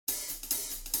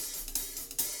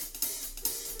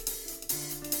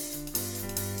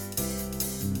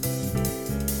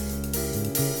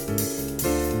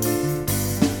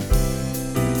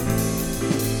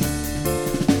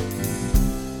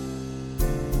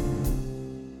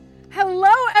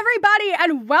everybody,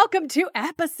 and welcome to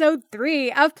episode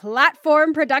 3 of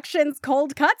Platform Productions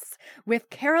Cold Cuts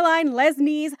with Caroline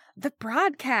Lesny's The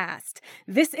Broadcast.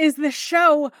 This is the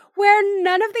show where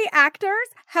none of the actors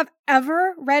have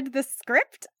ever read the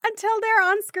script until they're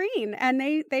on screen, and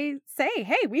they say,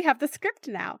 hey, we have the script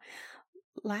now.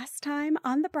 Last time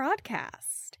on The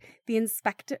Broadcast, the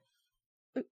inspector...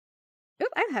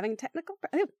 I'm having technical...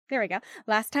 there we go.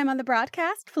 Last time on The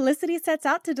Broadcast, Felicity sets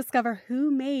out to discover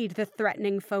who made the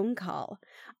threatening phone call.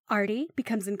 Artie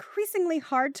becomes increasingly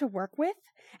hard to work with,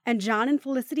 and John and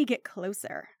Felicity get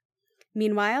closer.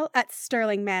 Meanwhile, at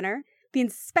Sterling Manor, the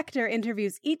inspector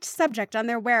interviews each subject on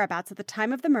their whereabouts at the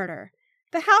time of the murder.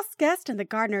 The house guest and the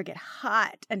gardener get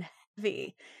hot and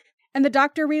heavy, and the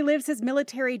doctor relives his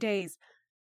military days.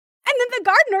 And then the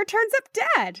gardener turns up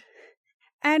dead.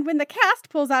 And when the cast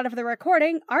pulls out of the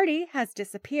recording, Artie has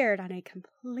disappeared on a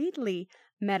completely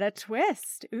meta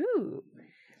twist. Ooh.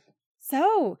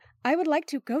 So, I would like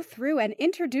to go through and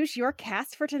introduce your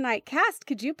cast for tonight. Cast,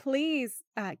 could you please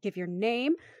give your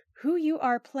name, who you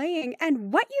are playing,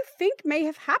 and what you think may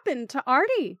have happened to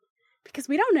Artie? Because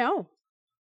we don't know.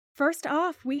 First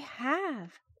off, we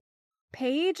have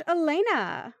Paige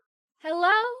Elena.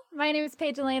 Hello, my name is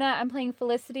Paige Elena. I'm playing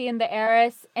Felicity in The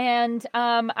Heiress, and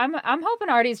I'm hoping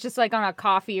Artie's just like on a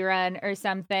coffee run or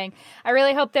something. I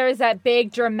really hope there is that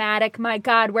big dramatic, my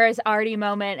God, where's Artie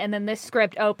moment, and then this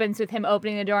script opens with him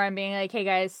opening the door and being like, hey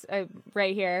guys,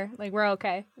 right here, like we're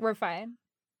okay, we're fine.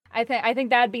 I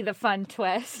think that'd be the fun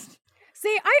twist.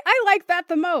 See, I like that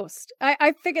the most.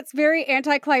 I think it's very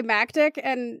anticlimactic,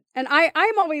 and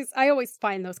I always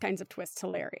find those kinds of twists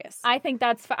hilarious. I think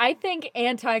I think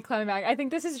anticlimactic. I think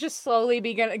this is just slowly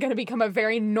going to become a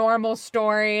very normal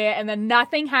story, and then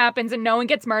nothing happens, and no one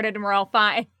gets murdered, and we're all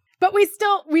fine. But we're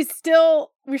still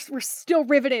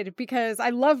riveted because I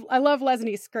love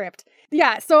Lesny's script.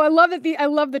 Yeah, so I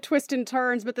love the twist and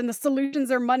turns, but then the solutions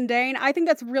are mundane. I think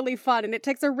that's really fun, and it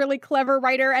takes a really clever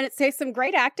writer, and it takes some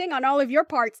great acting on all of your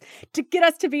parts to get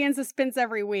us to be in suspense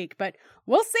every week. But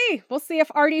we'll see. We'll see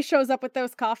if Artie shows up with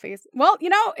those coffees. Well,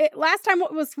 last time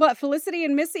Felicity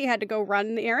and Missy had to go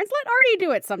run the errands. Let Artie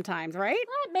do it sometimes, right?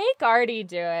 Make Artie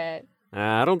do it.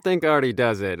 I don't think Artie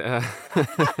does it. And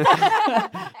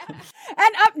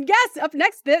up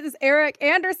next, this is Eric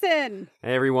Anderson.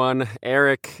 Hey everyone,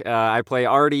 Eric. I play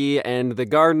Artie and the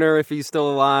gardener if he's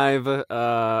still alive.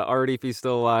 Artie if he's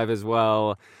still alive as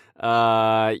well.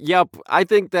 Yep, I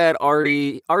think that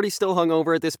Artie's still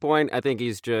hungover at this point. I think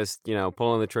he's just,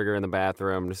 pulling the trigger in the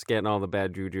bathroom, just getting all the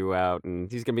bad juju out,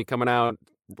 and he's going to be coming out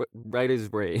right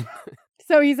as rain.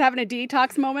 So he's having a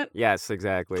detox moment? Yes,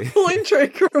 exactly. Pulling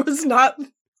trigger was not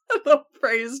the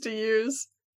phrase to use.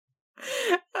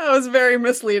 That was very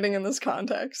misleading in this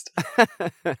context.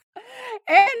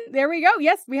 And there we go.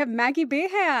 Yes, we have Maggie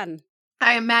Behan.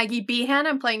 Hi, I'm Maggie Behan.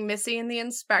 I'm playing Missy in The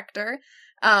Inspector.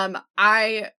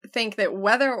 I think that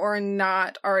whether or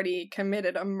not Artie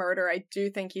committed a murder, I do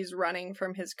think he's running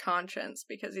from his conscience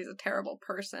because he's a terrible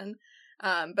person.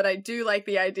 But I do like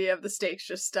the idea of the stakes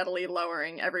just steadily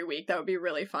lowering every week. That would be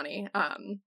really funny.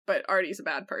 But Artie's a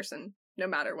bad person, no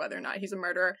matter whether or not he's a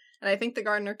murderer. And I think the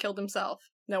gardener killed himself.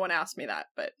 No one asked me that,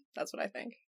 but that's what I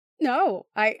think. No,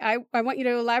 I want you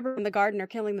to elaborate on the gardener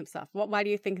killing themselves. Why do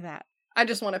you think that? I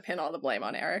just want to pin all the blame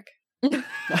on Eric.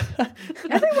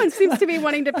 Everyone seems to be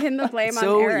wanting to pin the blame on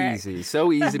Eric.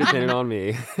 So easy to pin it on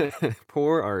me.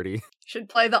 Poor Artie. Should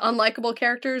play the unlikable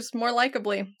characters more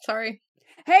likably. Sorry.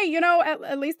 Hey,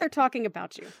 at least they're talking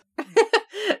about you.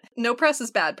 No press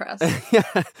is bad press.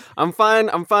 Yeah, I'm fine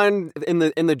in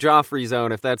the Joffrey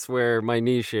zone if that's where my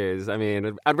niche is. I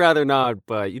mean, I'd rather not,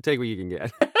 but you take what you can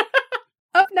get.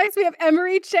 Up next, we have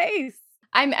Emery Chase.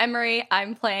 I'm Emery.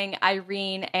 I'm playing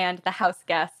Irene and the house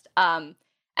guest. And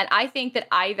I think that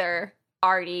either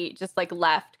Artie just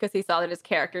left because he saw that his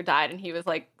character died and he was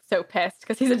so pissed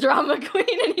because he's a drama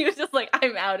queen and he was just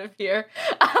I'm out of here.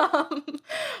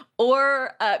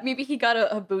 Or maybe he got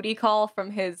a booty call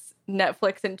from his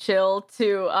Netflix and chill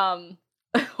to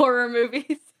horror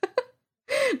movies.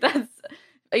 That's,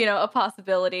 a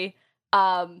possibility.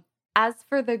 As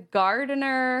for the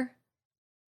gardener,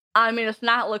 I mean, it's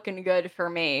not looking good for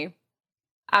me.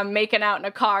 I'm making out in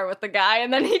a car with the guy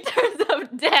and then he turns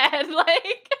up dead.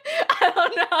 I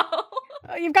don't know.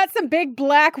 Oh, you've got some big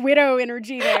Black Widow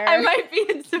energy there. I might be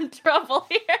in some trouble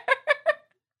here.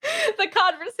 The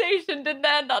conversation didn't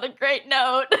end on a great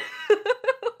note.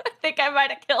 I think I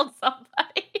might have killed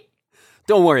somebody.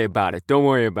 Don't worry about it.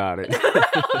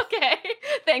 Okay.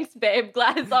 Thanks, babe.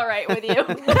 Glad it's all right with you.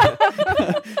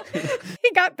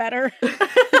 He got better.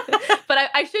 But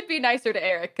I should be nicer to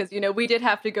Eric because, we did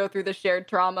have to go through the shared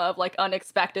trauma of like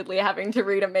unexpectedly having to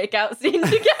read a makeout scene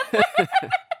together.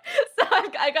 So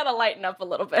I gotta lighten up a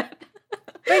little bit.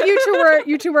 But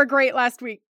you two were great last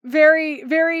week. Very,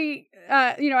 very,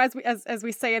 as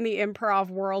we say in the improv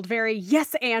world, very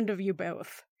yes and of you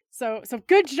both. So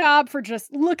good job for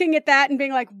just looking at that and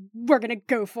being like, we're gonna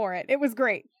go for it. It was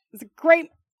great. It was a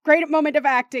great moment of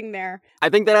acting there. I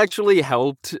think that actually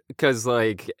helped because,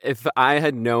 like, if I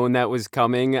had known that was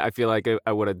coming, I feel like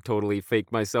I would have totally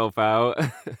faked myself out.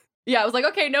 Yeah, I was like,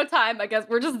 okay, no time. I guess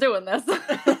we're just doing this.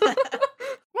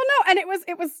 Well, no, and it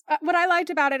was what I liked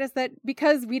about it is that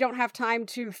because we don't have time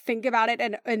to think about it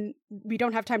and we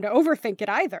don't have time to overthink it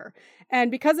either.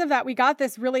 And because of that, we got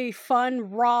this really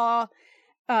fun, raw,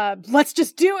 let's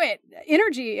just do it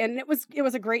energy. And it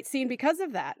was a great scene because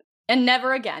of that. And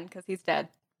never again, because he's dead.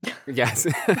 Yes.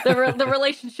 The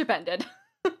relationship ended.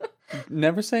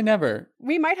 Never say never.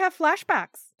 We might have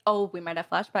flashbacks. Oh, we might have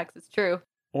flashbacks. It's true.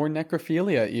 Or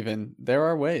necrophilia, even. There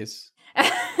are ways.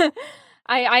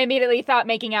 I immediately thought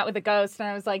making out with a ghost, and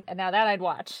I was like, now that I'd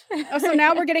watch. Oh, so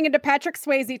now we're getting into Patrick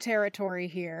Swayze territory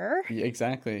here. Yeah,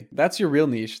 exactly. That's your real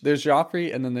niche. There's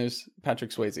Joffrey, and then there's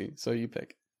Patrick Swayze. So you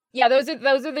pick. Yeah, those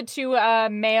are the two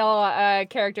male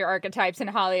character archetypes in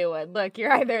Hollywood. Look,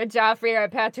 you're either a Joffrey or a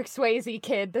Patrick Swayze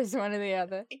kid. There's one or the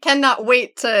other. Cannot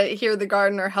wait to hear the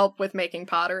gardener help with making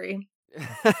pottery.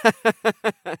 All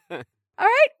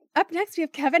right, up next we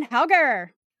have Kevin Hauger.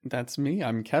 That's me.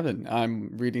 I'm Kevin.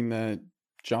 I'm reading the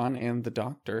John and the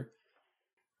Doctor.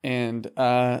 And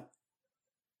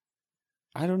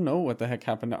I don't know what the heck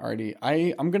happened to Artie.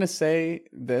 I'm going to say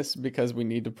this because we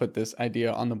need to put this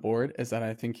idea on the board, is that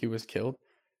I think he was killed.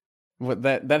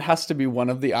 That has to be one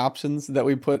of the options that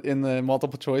we put in the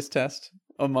multiple choice test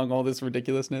among all this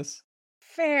ridiculousness.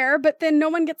 Fair, but then no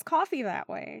one gets coffee that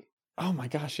way. Oh my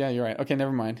gosh, yeah, you're right. Okay,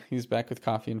 never mind. He's back with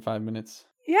coffee in 5 minutes.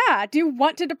 Yeah, do you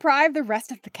want to deprive the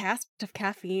rest of the cast of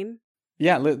caffeine?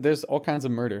 Yeah, there's all kinds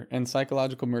of murder, and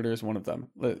psychological murder is one of them.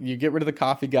 You get rid of the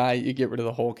coffee guy, you get rid of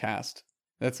the whole cast.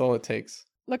 That's all it takes.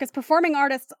 Look, as performing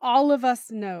artists, all of us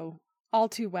know all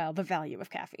too well the value of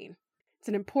caffeine. It's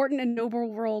an important and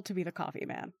noble role to be the coffee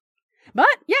man. But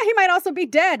yeah, he might also be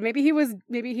dead. Maybe he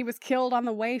was killed on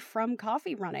the way from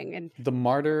coffee running. And the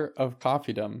martyr of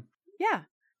coffeedom. Yeah,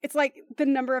 it's like the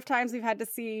number of times we've had to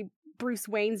see Bruce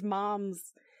Wayne's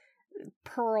mom's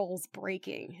pearls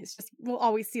breaking. It's just, we'll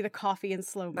always see the coffee in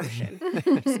slow motion,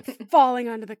 just falling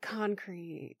onto the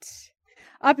concrete.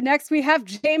 Up next, we have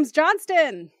James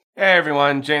Johnston. Hey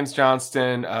everyone, James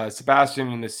Johnston,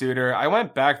 Sebastian the Suitor. I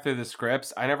went back through the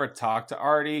scripts. I never talked to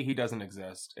Artie. He doesn't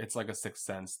exist. It's like a Sixth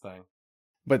Sense thing.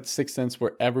 But Sixth Sense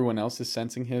where everyone else is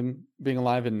sensing him being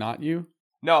alive and not you?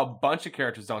 No, a bunch of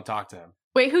characters don't talk to him.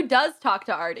 Wait, who does talk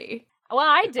to Artie? Well,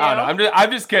 I do. I don't know,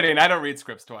 I'm just kidding. I don't read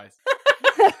scripts twice.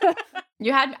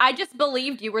 I just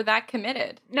believed you were that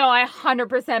committed. No, I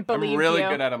 100% believe you. I'm really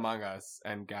good at Among Us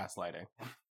and gaslighting.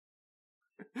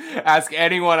 Ask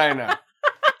anyone I know.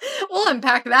 We'll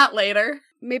unpack that later.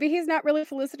 Maybe he's not really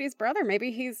Felicity's brother.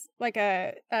 Maybe he's like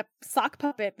a sock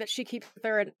puppet that she keeps with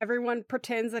her, and everyone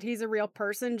pretends that he's a real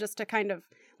person just to kind of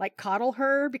like coddle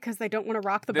her because they don't want to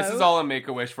rock the boat. This is all a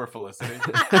Make-A-Wish for Felicity.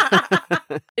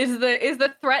 Is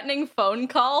the threatening phone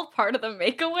call part of the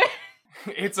Make-A-Wish?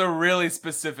 It's a really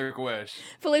specific wish.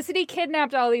 Felicity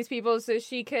kidnapped all these people so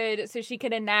she could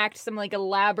enact some like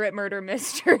elaborate murder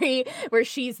mystery where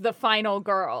she's the final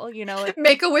girl, you know. Like...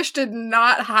 Make-A-Wish did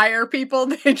not hire people;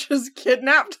 they just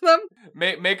kidnapped them.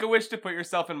 Make-A-Wish to put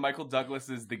yourself in Michael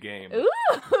Douglas's The Game.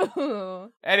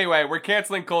 Ooh. Anyway, we're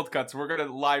canceling Cold Cuts. We're gonna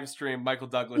live stream Michael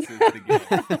Douglas's The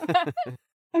Game.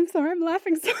 I'm sorry, I'm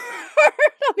laughing so hard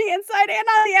on the inside and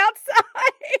on the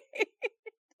outside.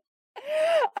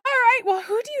 All right, well,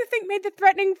 who do you think made the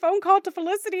threatening phone call to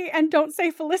Felicity and don't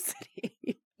say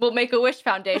Felicity? We'll Make-A-Wish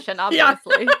Foundation,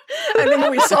 obviously. I think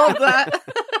we solved that.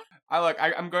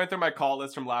 I'm going through my call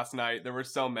list from last night. There were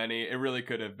so many. It really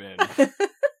could have been.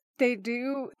 They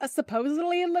do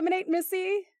supposedly eliminate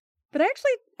Missy, but I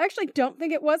actually don't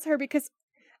think it was her because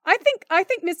I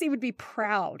think Missy would be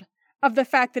proud of the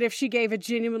fact that if she gave a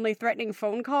genuinely threatening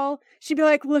phone call, she'd be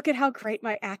like, look at how great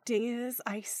my acting is.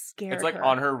 I scared her. It's like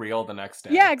on her reel the next day.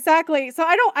 Yeah, exactly. So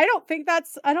I don't think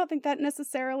that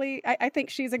necessarily, I think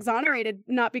she's exonerated,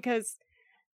 not because,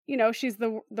 you know, she's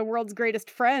the world's greatest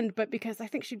friend, but because I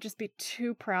think she'd just be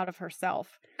too proud of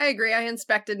herself. I agree. I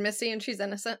inspected Missy and she's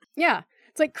innocent. Yeah.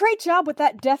 It's like, great job with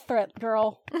that death threat,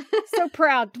 girl. So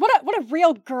proud. What a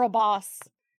real girl boss.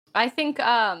 I think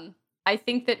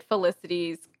that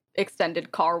Felicity's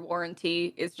extended car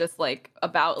warranty is just like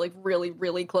about like really,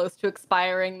 really close to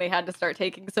expiring. They had to start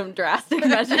taking some drastic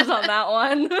measures on that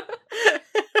one.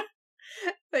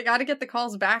 They got to get the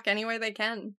calls back any way they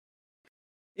can.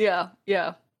 Yeah.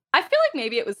 I feel like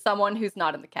maybe it was someone who's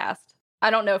not in the cast. I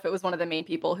don't know if it was one of the main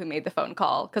people who made the phone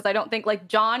call, because I don't think, like,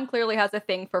 John clearly has a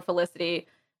thing for Felicity.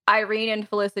 Irene and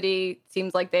Felicity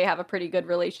seems like they have a pretty good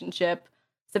relationship.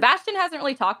 Sebastian hasn't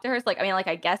really talked to her. So, like, I mean, like,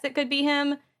 I guess it could be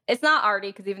him. It's not Artie,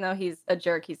 because even though he's a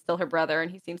jerk, he's still her brother,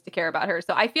 and he seems to care about her.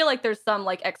 So I feel like there's some,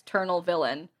 like, external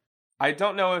villain. I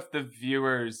don't know if the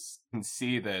viewers can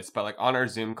see this, but like on our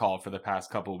Zoom call for the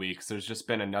past couple weeks, there's just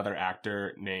been another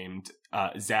actor named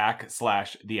Zach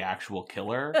 / the actual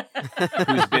killer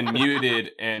who's been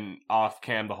muted and off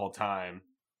cam the whole time.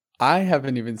 I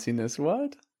haven't even seen this.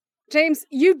 What? James,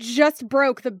 you just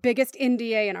broke the biggest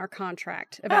NDA in our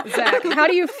contract about Zach. How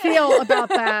do you feel about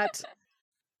that?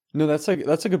 No, that's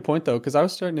a good point though, because I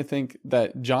was starting to think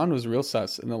that John was real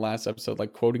sus in the last episode,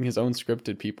 like quoting his own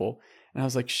scripted people. And I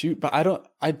was like, shoot, but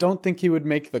I don't think he would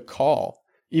make the call,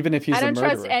 even if he's a murderer. I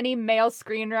don't trust any male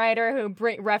screenwriter who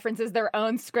references their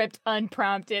own script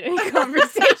unprompted in a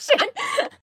conversation.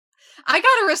 I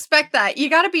gotta respect that. You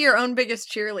gotta be your own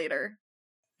biggest cheerleader.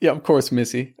 Yeah, of course,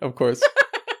 Missy. Of course.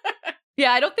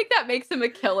 Yeah, I don't think that makes him a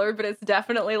killer, but it's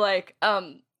definitely like,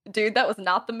 dude, that was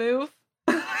not the move.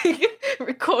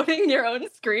 Quoting your own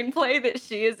screenplay that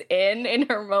she is in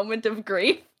her moment of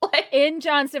grief. Like, in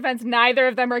John's defense, neither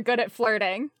of them are good at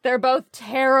flirting. They're both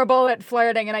terrible at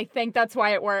flirting, and I think that's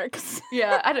why it works.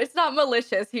 Yeah, and it's not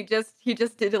malicious. He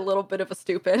just did a little bit of a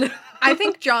stupid. I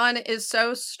think John is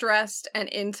so stressed and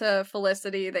into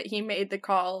Felicity that he made the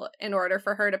call in order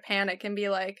for her to panic and be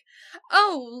like,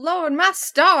 "Oh Lord, my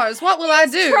stars, what will I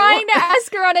do?" Trying to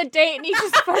ask her on a date, and he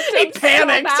just fucked He up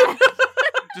panicked. So bad.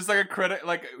 Just like a critic,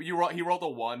 like he rolled a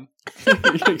 1.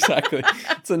 Exactly.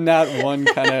 It's a nat 1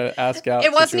 kind of ask out.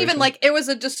 It wasn't situation. even like it was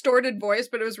a distorted voice,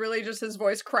 but it was really just his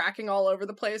voice cracking all over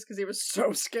the place because he was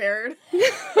so scared.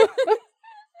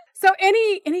 So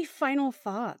any final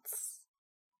thoughts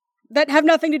that have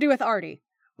nothing to do with Artie?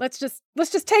 Let's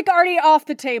just take Artie off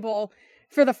the table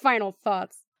for the final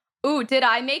thoughts. Ooh, did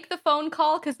I make the phone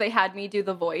call because they had me do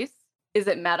the voice? Is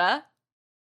it meta?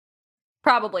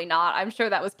 Probably not. I'm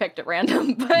sure that was picked at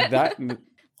random, but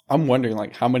I'm wondering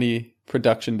like how many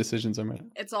production decisions are made.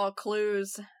 It's all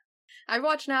clues. I've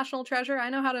watched National Treasure.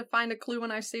 I know how to find a clue when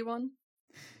I see one.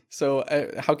 So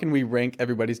how can we rank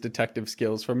everybody's detective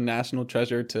skills from National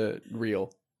Treasure to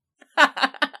real?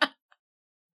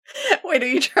 Wait, are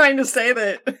you trying to say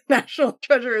that National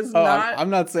Treasure is not? I'm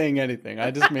not saying anything.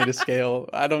 I just made a scale.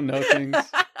 I don't know things.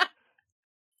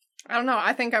 I don't know.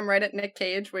 I think I'm right at Nick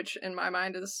Cage, which in my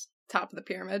mind is top of the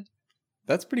pyramid.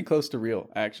 That's pretty close to real,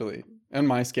 actually. And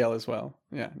my scale as well.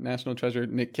 Yeah, National Treasure,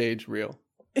 Nick Cage, real.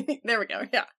 There we go,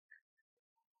 yeah.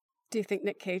 Do you think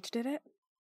Nick Cage did it?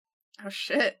 Oh,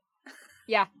 shit.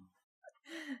 Yeah.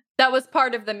 that was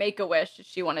part of the Make-A-Wish.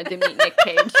 She wanted to meet Nick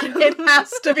Cage. It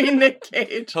has to be Nick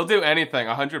Cage. He'll do anything.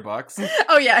 $100.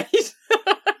 Oh, yeah,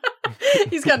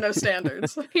 he's got no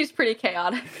standards. He's pretty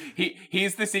chaotic.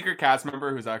 He's the secret cast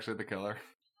member who's actually the killer.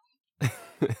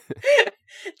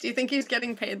 Do you think he's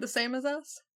getting paid the same as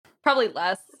us? Probably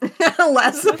less.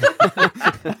 Less.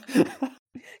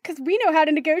 Because we know how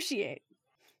to negotiate.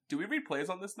 Do we read plays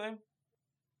on this thing?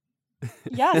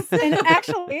 Yes, and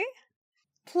actually,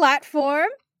 platform,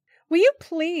 will you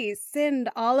please send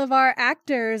all of our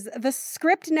actors the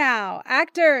script now?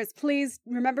 Actors, please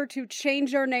remember to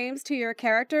change your names to your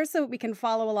characters so that we can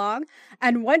follow along.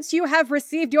 And once you have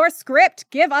received your script,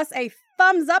 give us a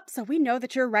thumbs up so we know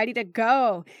that you're ready to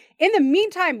go. In the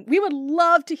meantime, we would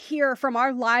love to hear from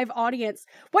our live audience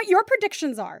what your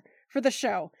predictions are for the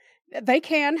show. They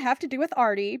can have to do with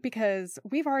Artie because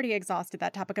we've already exhausted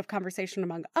that topic of conversation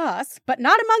among us, but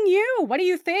not among you. What do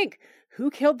you think? Who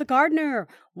killed the gardener?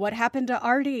 What happened to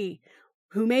Artie?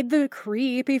 Who made the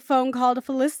creepy phone call to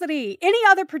Felicity? Any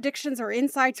other predictions or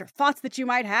insights or thoughts that you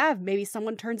might have? Maybe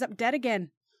someone turns up dead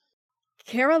again.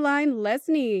 Caroline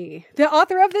Lesney, the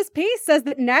author of this piece, says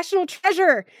that National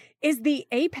Treasure is the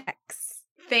apex.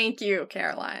 Thank you,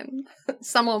 Caroline.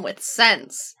 Someone with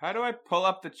sense. How do I pull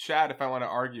up the chat if I want to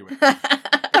argue with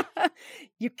you?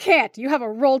 You can't. You have a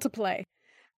role to play.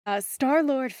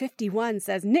 Starlord51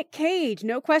 says Nick Cage,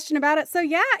 no question about it. So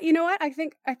yeah, you know what? I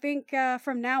think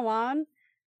from now on,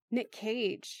 Nick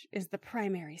Cage is the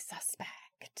primary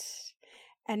suspect.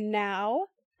 And now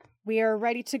we are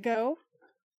ready to go.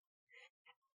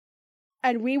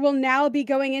 And we will now be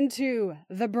going into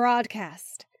the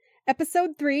broadcast.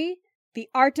 Episode 3, The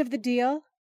Art of the Deal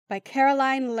by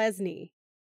Caroline Lesney.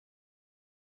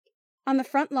 On the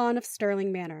front lawn of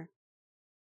Sterling Manor.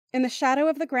 In the shadow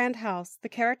of the grand house, the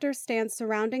characters stand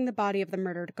surrounding the body of the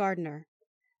murdered gardener.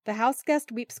 The house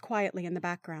guest weeps quietly in the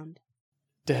background.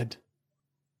 Dead.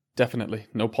 Definitely.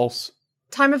 No pulse.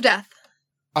 Time of death.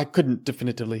 I couldn't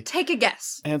definitively Take a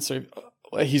guess. answer.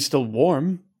 He's still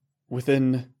warm.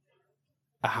 Within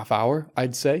a half hour,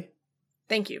 I'd say.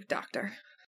 Thank you, Doctor.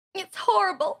 It's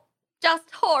horrible.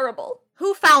 Just horrible.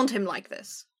 Who found him like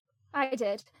this? I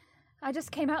did. I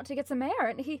just came out to get some air,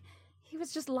 and he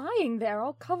was just lying there,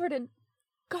 all covered in...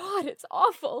 God, it's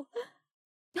awful.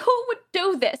 Who would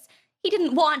do this? He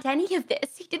didn't want any of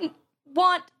this. He didn't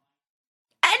want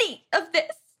any of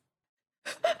this.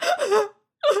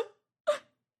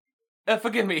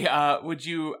 Forgive me, would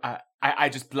you, I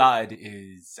just, blood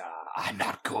is, I'm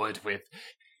not good with,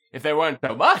 if there weren't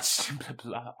so much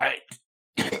blood.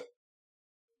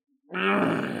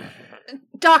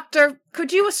 Doctor,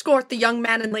 could you escort the young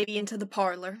man and lady into the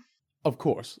parlor? Of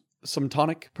course. Some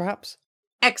tonic, perhaps?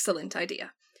 Excellent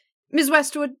idea. Ms.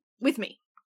 Westwood, with me.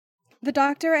 The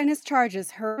doctor and his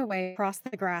charges hurry away across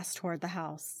the grass toward the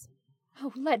house.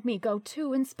 Oh, let me go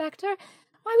too, Inspector.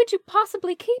 Why would you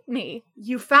possibly keep me?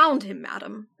 You found him,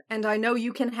 madam, and I know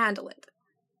you can handle it.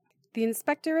 The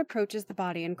inspector approaches the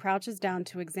body and crouches down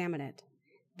to examine it.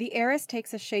 The heiress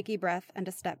takes a shaky breath and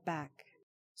a step back.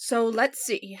 So let's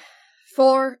see.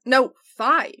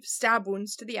 5 stab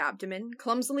wounds to the abdomen,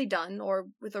 clumsily done, or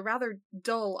with a rather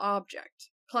dull object,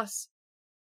 plus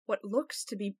what looks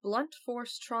to be blunt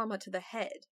force trauma to the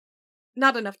head.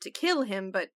 Not enough to kill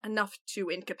him, but enough to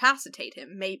incapacitate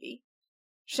him, maybe.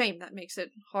 Shame that makes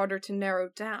it harder to narrow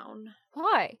down.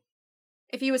 Why?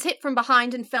 If he was hit from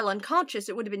behind and fell unconscious,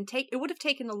 it would have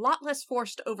taken a lot less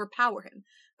force to overpower him.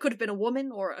 Could have been a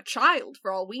woman or a child,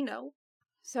 for all we know.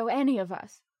 So any of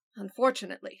us.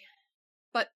 Unfortunately.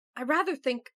 But I rather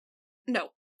think... No,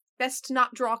 best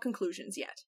not draw conclusions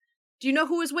yet. Do you know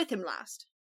who was with him last?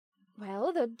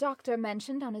 Well, the doctor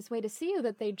mentioned on his way to see you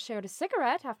that they'd shared a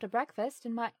cigarette after breakfast,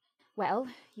 and well,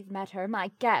 you've met her,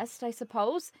 my guest, I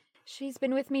suppose. She's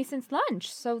been with me since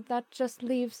lunch, so that just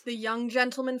leaves... The young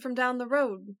gentleman from down the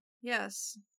road,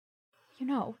 yes. You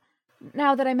know,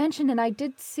 now that I mention it, I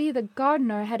did see the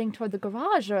gardener heading toward the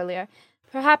garage earlier.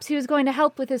 Perhaps he was going to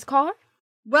help with his car?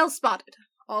 Well spotted.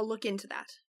 I'll look into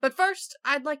that. But first,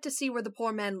 I'd like to see where the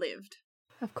poor man lived.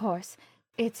 Of course.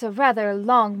 It's a rather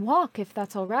long walk, if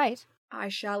that's all right. I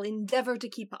shall endeavor to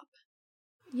keep up.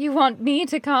 You want me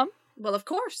to come? Well, of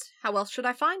course. How else should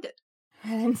I find it?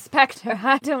 Inspector,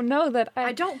 I don't know that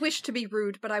I don't wish to be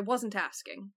rude, but I wasn't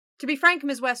asking. To be frank,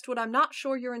 Ms. Westwood, I'm not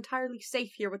sure you're entirely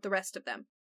safe here with the rest of them.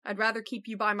 I'd rather keep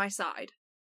you by my side.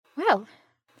 Well,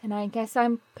 then I guess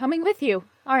I'm coming with you,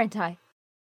 aren't I?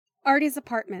 Artie's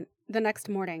apartment, the next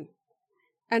morning.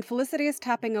 And Felicity is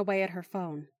tapping away at her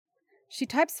phone. She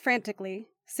types frantically,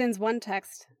 sends one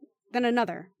text, then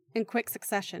another, in quick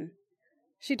succession.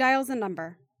 She dials a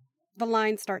number. The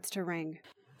line starts to ring.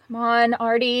 Come on,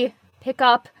 Artie. Pick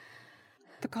up.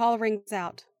 The call rings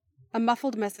out. A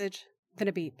muffled message, then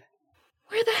a beep.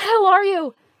 Where the hell are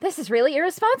you? This is really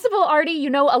irresponsible, Artie.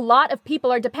 You know a lot of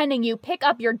people are depending you. Pick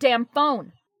up your damn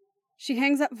phone. She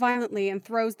hangs up violently and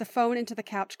throws the phone into the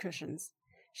couch cushions.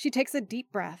 She takes a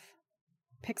deep breath,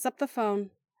 picks up the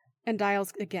phone, and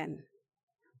dials again.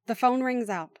 The phone rings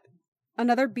out.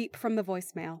 Another beep from the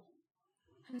voicemail.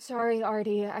 I'm sorry,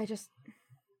 Artie.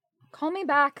 Call me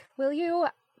back, will you?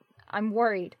 I'm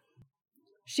worried.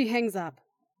 She hangs up.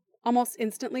 Almost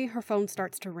instantly, her phone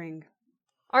starts to ring.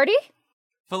 Artie?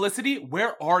 Felicity,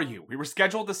 where are you? We were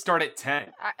scheduled to start at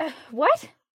 10. What?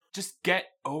 Just get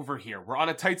over here. We're on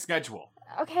a tight schedule.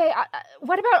 Okay,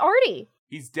 what about Artie?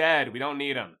 He's dead. We don't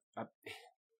need him.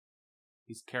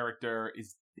 His character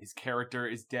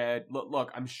is dead.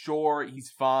 Look, I'm sure he's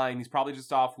fine. He's probably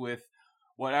just off with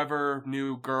whatever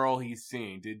new girl he's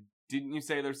seeing. Didn't you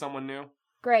say there's someone new?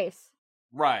 Grace.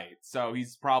 Right. So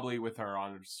he's probably with her,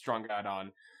 strung out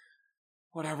on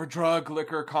whatever drug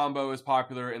liquor combo is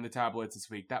popular in the tablets this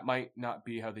week. That might not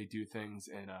be how they do things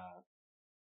in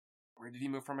where did he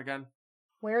move from again?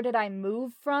 Where did I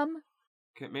move from?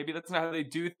 Okay, maybe that's not how they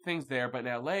do things there, but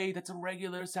in LA, that's a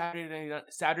regular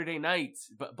Saturday night.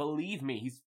 But believe me,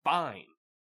 he's fine.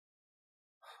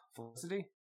 Felicity?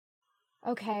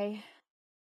 Okay.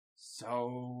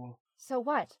 So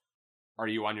what? Are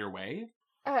you on your way?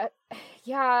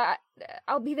 Yeah,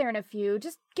 I'll be there in a few.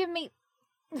 Just give me...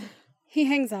 He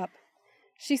hangs up.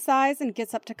 She sighs and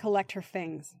gets up to collect her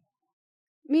things.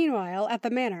 Meanwhile, at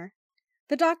the manor,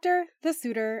 the doctor, the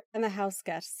suitor, and the house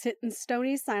guest sit in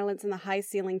stony silence in the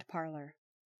high-ceilinged parlor.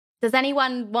 Does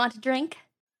anyone want a drink?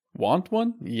 Want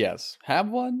one? Yes. Have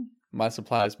one? My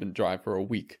supply's been dry for a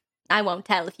week. I won't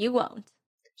tell if you won't.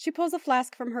 She pulls a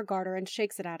flask from her garter and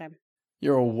shakes it at him.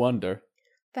 You're a wonder.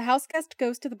 The houseguest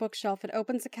goes to the bookshelf and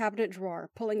opens a cabinet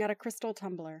drawer, pulling out a crystal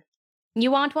tumbler.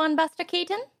 You want one, Buster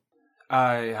Keaton?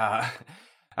 I'd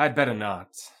better not.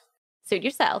 Suit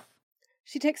yourself.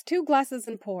 She takes 2 glasses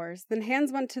and pours, then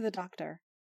hands one to the doctor.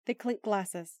 They clink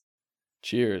glasses.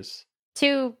 Cheers.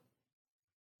 To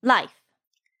life.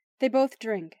 They both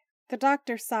drink. The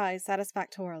doctor sighs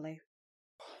satisfactorily.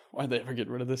 Why'd they ever get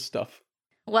rid of this stuff?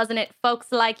 Wasn't it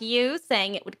folks like you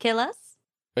saying it would kill us?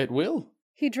 It will.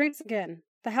 He drinks again.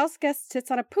 The houseguest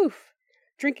sits on a poof,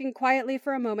 drinking quietly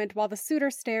for a moment while the suitor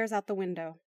stares out the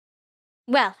window.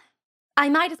 Well, I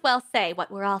might as well say what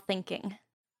we're all thinking.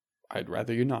 I'd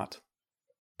rather you not.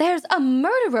 There's a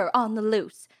murderer on the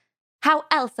loose. How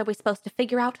else are we supposed to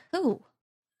figure out who?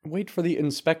 Wait for the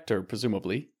inspector,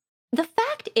 presumably. The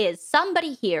fact is,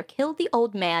 somebody here killed the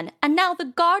old man, and now the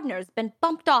gardener's been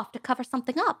bumped off to cover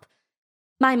something up.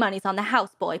 My money's on the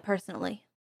houseboy, personally.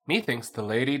 Methinks the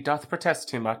lady doth protest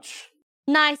too much.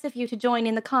 Nice of you to join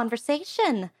in the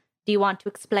conversation. Do you want to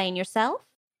explain yourself?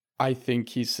 I think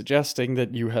he's suggesting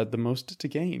that you had the most to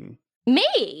gain.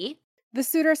 Me? The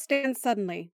suitor stands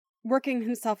suddenly, working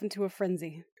himself into a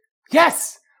frenzy.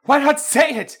 Yes! Why not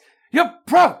say it? You're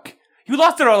broke! You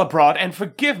lost it all abroad, and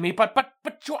forgive me, but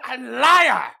you're a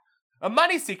liar! A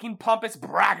money-seeking, pompous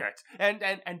braggart, and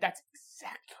that's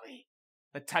exactly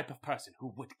the type of person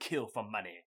who would kill for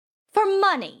money. For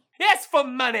money? Yes, for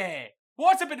money!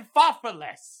 Wars have been fought for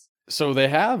less! So they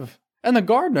have. And the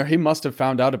gardener, he must have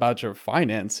found out about your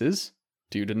finances.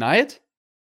 Do you deny it?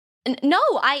 No,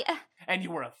 And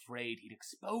you were afraid he'd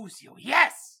expose you,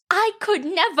 yes! I could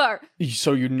never.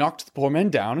 So you knocked the poor man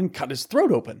down and cut his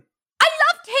throat open. I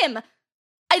loved him!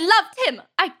 I loved him!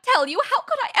 I tell you, how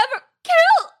could I ever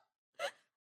kill?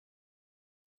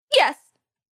 Yes,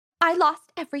 I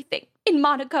lost everything in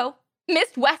Monaco.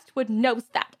 Miss Westwood knows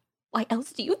that. Why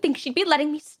else do you think she'd be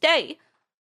letting me stay?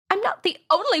 I'm not the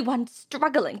only one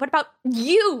struggling. What about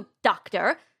you,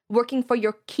 Doctor? Working for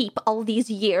your keep all these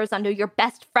years under your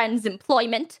best friend's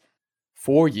employment?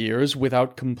 4 years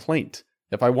without complaint.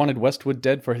 If I wanted Westwood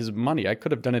dead for his money, I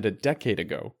could have done it a decade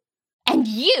ago. And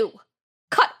you!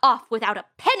 Cut off without a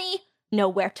penny,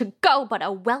 nowhere to go but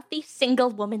a wealthy single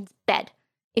woman's bed.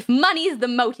 If money's the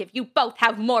motive, you both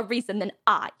have more reason than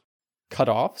I. Cut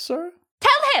off, sir?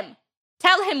 Tell him!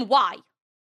 Tell him why.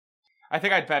 I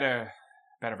think I'd better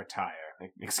retire.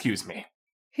 Excuse me.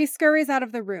 He scurries out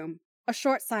of the room. A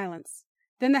short silence.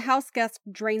 Then the houseguest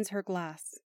drains her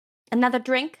glass. Another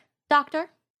drink, Doctor?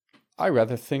 I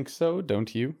rather think so,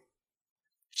 don't you?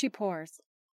 She pours.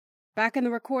 Back in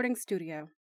the recording studio.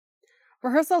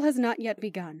 Rehearsal has not yet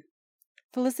begun.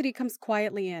 Felicity comes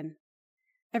quietly in.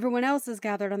 Everyone else is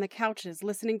gathered on the couches,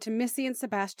 listening to Missy and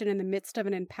Sebastian in the midst of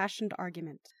an impassioned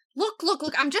argument. Look,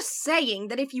 I'm just saying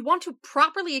that if you want to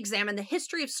properly examine the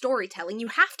history of storytelling, you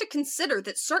have to consider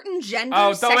that certain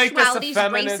genders, don't make this a sexualities,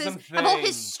 feminism races have all thing.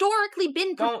 historically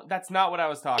been... That's not what I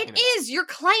was talking It about. is! You're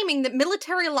claiming that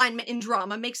military alignment in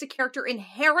drama makes a character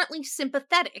inherently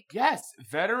sympathetic. Yes,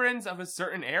 veterans of a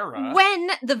certain era.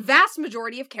 When the vast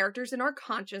majority of characters in our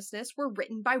consciousness were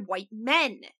written by white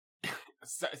men.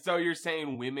 So you're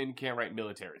saying women can't write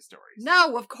military stories?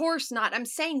 No, of course not. I'm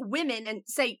saying women and,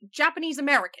 say, Japanese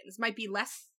Americans might be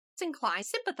less inclined to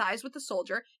sympathize with the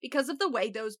soldier because of the way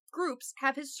those groups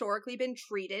have historically been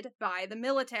treated by the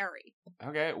military.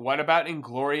 Okay, what about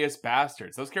Inglourious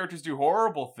Bastards? Those characters do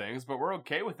horrible things, but we're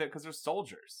okay with it because they're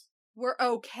soldiers. We're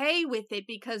okay with it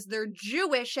because they're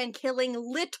Jewish and killing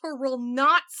literal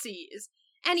Nazis.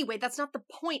 Anyway, that's not the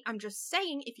point. I'm just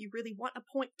saying if you really want a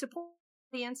point to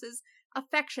audiences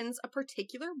affections a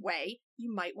particular way, you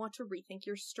might want to rethink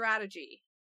your strategy.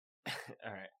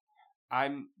 All right.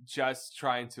 I'm just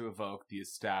trying to evoke the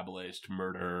established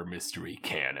murder mystery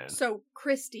canon. So,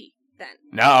 Christie, then.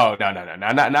 No,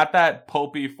 not that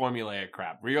pulpy formulaic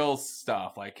crap. Real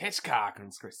stuff like Hitchcock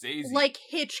and Scorsese. Like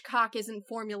Hitchcock isn't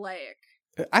formulaic.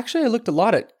 Actually, I looked a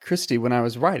lot at Christie when I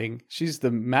was writing. She's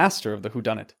the master of the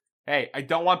whodunit. Hey, I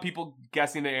don't want people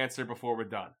guessing the answer before we're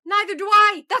done. Neither do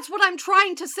I! That's what I'm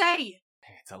trying to say!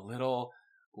 It's a little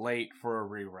late for a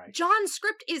rewrite. John's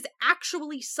script is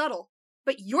actually subtle,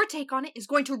 but your take on it is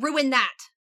going to ruin that.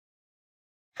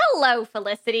 Hello,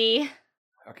 Felicity.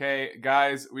 Okay,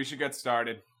 guys, we should get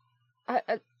started.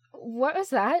 What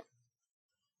was that?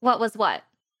 What was what?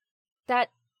 That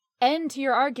end to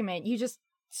your argument. You just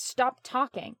stopped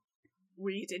talking.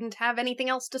 We didn't have anything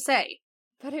else to say.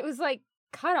 But it was like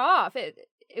cut off. It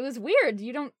was weird.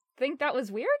 You don't think that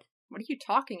was weird? What are you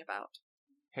talking about?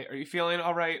 Hey, are you feeling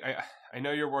all right? I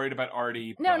know you're worried about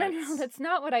Artie. No, but... that's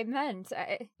not what I meant.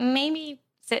 Maybe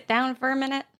sit down for a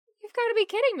minute? You've got to be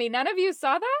kidding me. None of you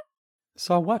saw that?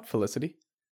 Saw what, Felicity?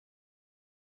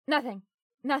 Nothing.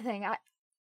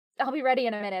 I'll be ready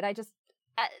in a minute.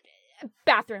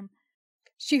 Bathroom.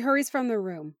 She hurries from the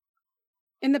room.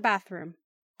 In the bathroom,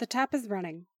 the tap is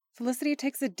running. Felicity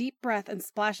takes a deep breath and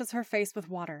splashes her face with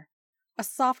water. A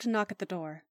soft knock at the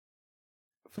door.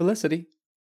 Felicity,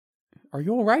 are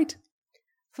you all right?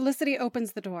 Felicity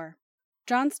opens the door.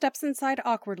 John steps inside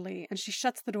awkwardly, and she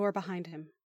shuts the door behind him.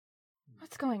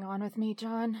 What's going on with me,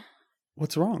 John?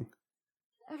 What's wrong?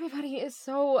 Everybody is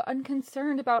so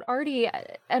unconcerned about Artie,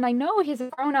 and I know he's a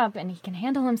grown-up and he can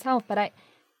handle himself, but I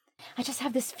just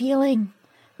have this feeling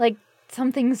like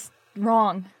something's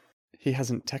wrong. He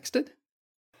hasn't texted?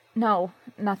 No,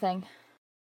 nothing.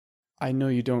 I know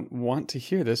you don't want to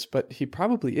hear this, but he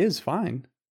probably is fine.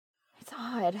 It's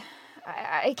odd.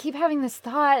 I keep having this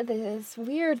thought, this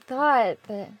weird thought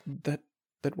that...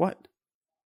 That what?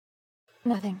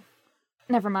 Nothing.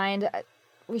 Never mind.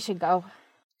 We should go.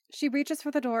 She reaches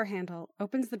for the door handle,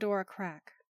 opens the door a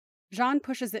crack. John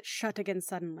pushes it shut again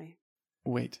suddenly.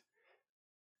 Wait.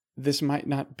 This might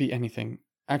not be anything.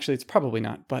 Actually, it's probably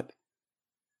not, but...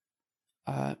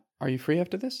 are you free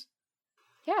after this?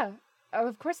 Yeah,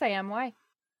 of course I am. Why?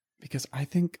 Because I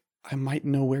think I might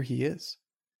know where he is.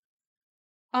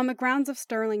 On the grounds of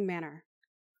Sterling Manor.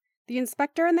 The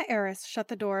inspector and the heiress shut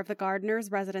the door of the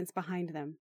gardener's residence behind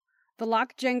them. The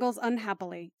lock jangles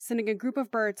unhappily, sending a group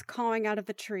of birds cawing out of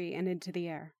the tree and into the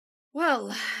air.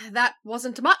 Well, that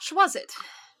wasn't much, was it?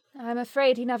 I'm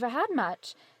afraid he never had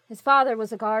much. His father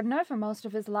was a gardener for most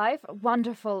of his life, a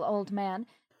wonderful old man.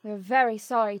 We're very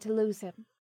sorry to lose him.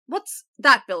 What's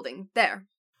that building, there?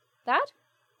 That?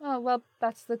 Oh, well,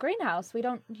 that's the greenhouse. We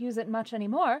don't use it much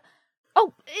anymore.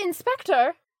 Oh,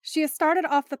 Inspector! She has started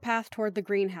off the path toward the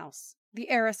greenhouse. The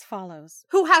heiress follows.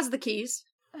 Who has the keys?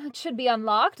 It should be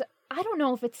unlocked. I don't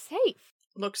know if it's safe.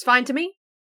 Looks fine to me.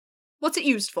 What's it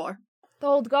used for? The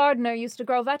old gardener used to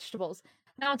grow vegetables.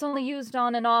 Now it's only used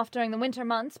on and off during the winter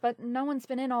months, but no one's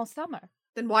been in all summer.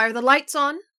 Then why are the lights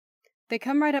on? They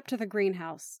come right up to the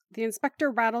greenhouse. The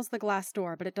inspector rattles the glass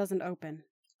door, but it doesn't open.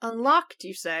 Unlocked,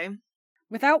 you say?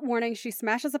 Without warning, she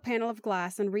smashes a panel of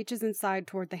glass and reaches inside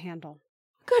toward the handle.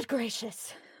 Good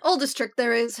gracious. Oldest trick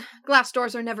there is. Glass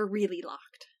doors are never really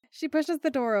locked. She pushes the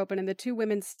door open and the two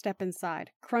women step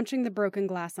inside, crunching the broken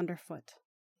glass underfoot.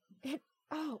 It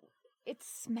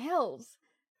smells.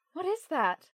 What is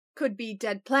that? Could be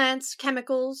dead plants,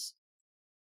 chemicals.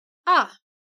 Ah.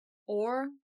 Or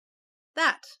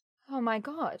that. Oh my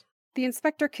God. The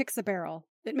inspector kicks a barrel.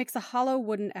 It makes a hollow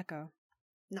wooden echo.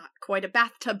 Not quite a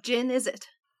bathtub gin, is it?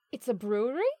 It's a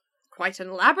brewery? Quite an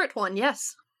elaborate one,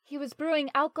 yes. He was brewing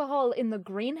alcohol in the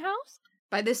greenhouse?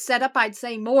 By this setup, I'd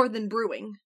say more than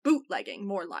brewing. Bootlegging,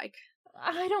 more like.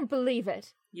 I don't believe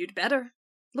it. You'd better.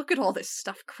 Look at all this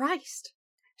stuff, Christ.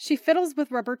 She fiddles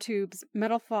with rubber tubes,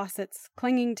 metal faucets,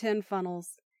 clinging tin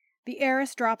funnels. The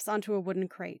heiress drops onto a wooden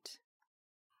crate.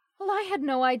 Well, I had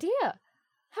no idea.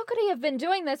 How could he have been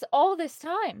doing this all this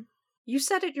time? You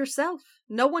said it yourself.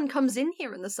 No one comes in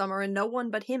here in the summer, and no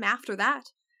one but him after that.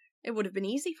 It would have been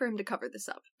easy for him to cover this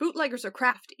up. Bootleggers are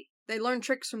crafty. They learn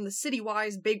tricks from the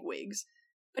city-wise bigwigs.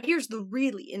 But here's the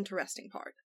really interesting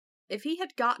part. If he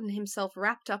had gotten himself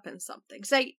wrapped up in something,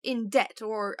 say in debt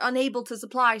or unable to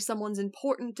supply someone's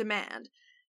important demand,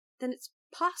 then it's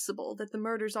possible that the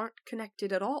murders aren't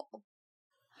connected at all.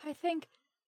 I think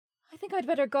I'd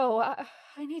better go.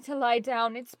 I need to lie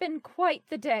down. It's been quite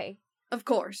the day. Of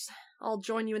course. I'll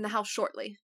join you in the house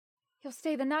shortly. You'll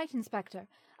stay the night, Inspector.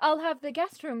 I'll have the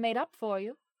guest room made up for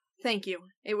you. Thank you.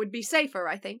 It would be safer,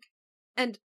 I think.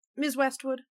 And, Ms.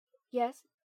 Westwood? Yes?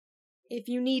 If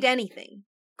you need anything,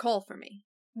 call for me.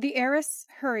 The heiress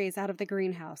hurries out of the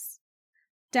greenhouse.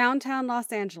 Downtown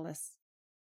Los Angeles.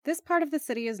 This part of the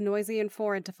city is noisy and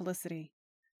foreign to Felicity.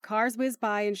 Cars whiz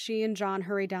by and she and John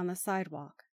hurry down the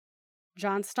sidewalk.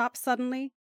 John stops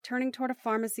suddenly, turning toward a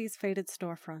pharmacy's faded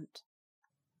storefront.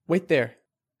 Wait there.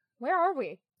 Where are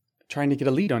we? Trying to get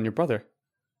a lead on your brother.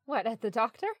 What, at the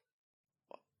doctor?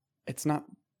 It's not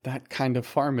that kind of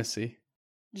pharmacy.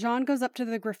 John goes up to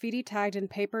the graffiti-tagged and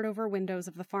papered-over windows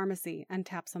of the pharmacy and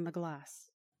taps on the glass.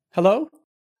 Hello?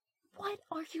 What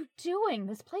are you doing?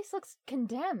 This place looks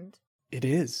condemned. It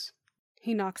is.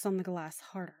 He knocks on the glass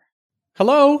harder.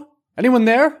 Hello? Anyone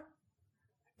there?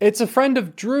 It's a friend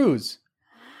of Drew's.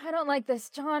 I don't like this,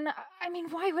 John. I mean,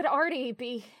 why would Artie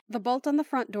be... The bolt on the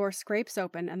front door scrapes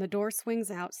open and the door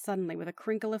swings out suddenly with a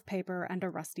crinkle of paper and a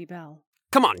rusty bell.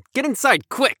 Come on, get inside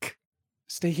quick!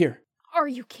 Stay here. Are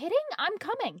you kidding? I'm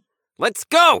coming. Let's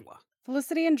go!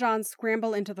 Felicity and John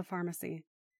scramble into the pharmacy.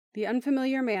 The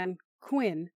unfamiliar man,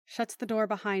 Quinn, shuts the door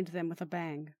behind them with a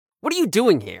bang. What are you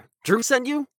doing here? Drew sent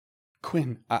you?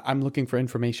 Quinn, I'm looking for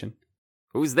information.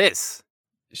 Who's this?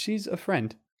 She's a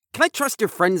friend. Can I trust your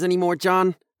friends anymore,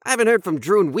 John? I haven't heard from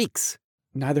Drew in weeks.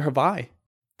 Neither have I.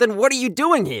 Then what are you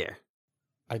doing here?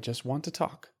 I just want to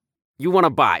talk. You want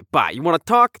to buy. You want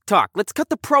to talk. Let's cut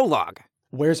the prologue.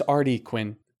 Where's Artie,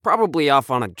 Quinn? Probably off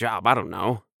on a job, I don't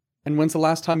know. And when's the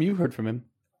last time you heard from him?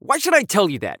 Why should I tell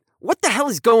you that? What the hell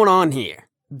is going on here?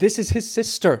 This is his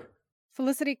sister.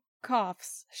 Felicity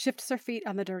coughs, shifts her feet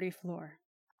on the dirty floor.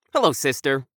 Hello,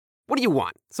 sister. What do you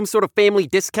want? Some sort of family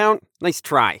discount? Nice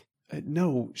try.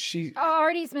 No, she...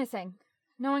 Artie's missing.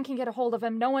 No one can get a hold of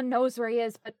him. No one knows where he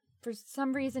is, but for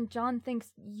some reason John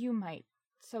thinks you might.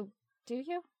 So, do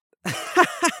you?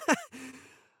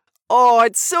 Oh,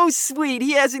 it's so sweet.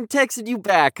 He hasn't texted you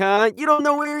back, huh? You don't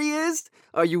know where he is?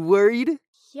 Are you worried?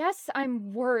 Yes,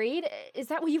 I'm worried. Is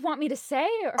that what you want me to say?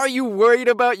 Or... Are you worried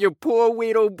about your poor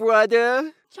widow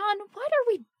brother? John, what are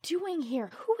we doing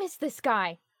here? Who is this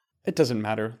guy? It doesn't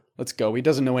matter. Let's go. He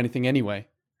doesn't know anything anyway.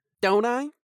 Don't I?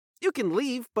 You can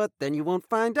leave, but then you won't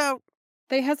find out.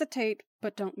 They hesitate,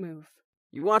 but don't move.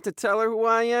 You want to tell her who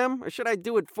I am, or should I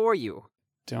do it for you?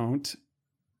 Don't.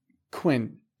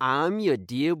 Quinn. I'm your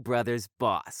dear brother's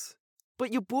boss.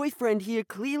 But your boyfriend here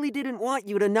clearly didn't want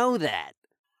you to know that.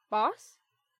 Boss?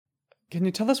 Can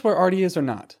you tell us where Artie is or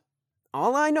not?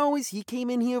 All I know is he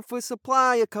came in here for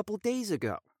supply a couple days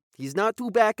ago. He's not due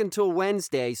back until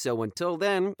Wednesday, so until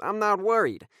then, I'm not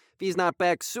worried. If he's not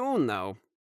back soon, though,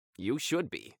 you should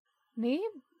be. Me?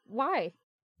 Why?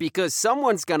 Because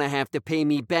someone's gonna have to pay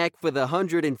me back for the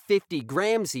 150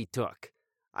 grams he took.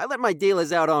 I let my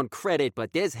dealers out on credit,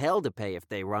 but there's hell to pay if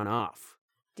they run off.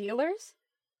 Dealers?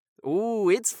 Ooh,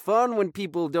 it's fun when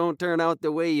people don't turn out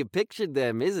the way you pictured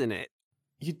them, isn't it?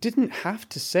 You didn't have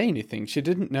to say anything. She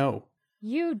didn't know.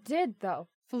 You did, though.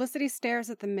 Felicity stares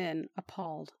at the men,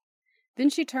 appalled. Then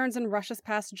she turns and rushes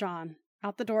past John,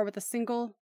 out the door with a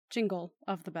single jingle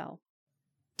of the bell.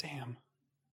 Damn.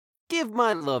 Give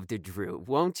my love to Drew,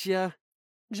 won't ya?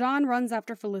 John runs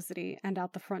after Felicity and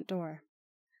out the front door.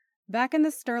 Back in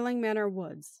the Sterling Manor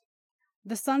woods,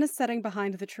 the sun is setting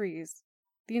behind the trees.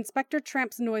 The inspector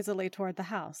tramps noisily toward the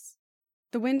house.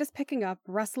 The wind is picking up,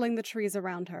 rustling the trees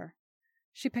around her.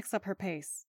 She picks up her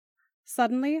pace.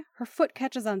 Suddenly, her foot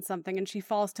catches on something and she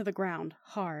falls to the ground,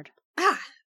 hard. Ah,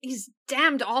 these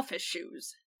damned office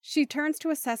shoes. She turns to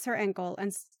assess her ankle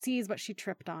and sees what she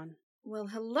tripped on. Well,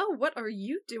 hello, what are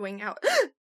you doing out?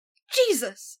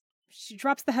 Jesus! She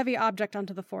drops the heavy object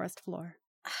onto the forest floor.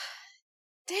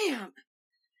 Damn.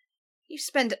 You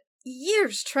spend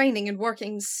years training and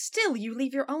working, still you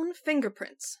leave your own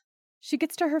fingerprints. She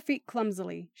gets to her feet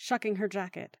clumsily, shucking her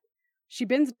jacket. She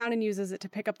bends down and uses it to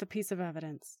pick up the piece of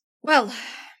evidence. Well,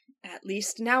 at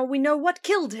least now we know what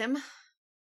killed him.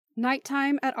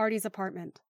 Nighttime at Artie's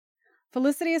apartment.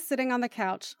 Felicity is sitting on the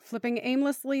couch, flipping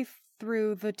aimlessly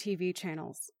through the TV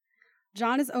channels.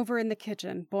 John is over in the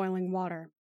kitchen, boiling water.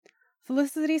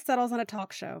 Felicity settles on a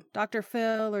talk show, Dr.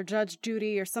 Phil or Judge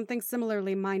Judy or something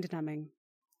similarly mind-numbing.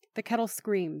 The kettle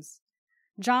screams.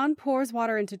 John pours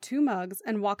water into 2 mugs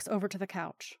and walks over to the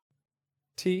couch.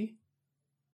 Tea?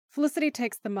 Felicity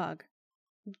takes the mug.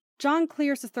 John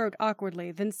clears his throat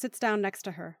awkwardly, then sits down next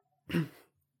to her.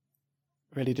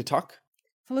 Ready to talk?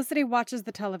 Felicity watches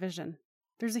the television.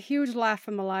 There's a huge laugh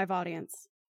from the live audience.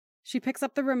 She picks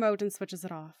up the remote and switches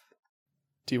it off.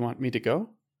 Do you want me to go?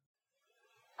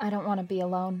 I don't want to be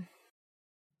alone.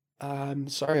 I'm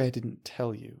sorry I didn't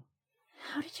tell you.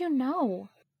 How did you know?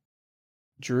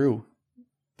 Drew.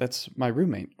 That's my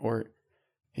roommate, or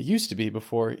he used to be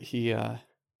before he,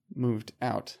 moved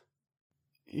out.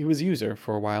 He was a user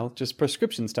for a while, just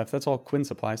prescription stuff, that's all Quinn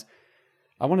supplies.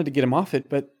 I wanted to get him off it,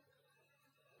 but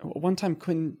one time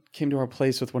Quinn came to our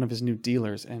place with one of his new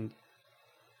dealers, and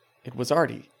it was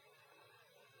Artie.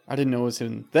 I didn't know it was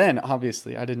him then,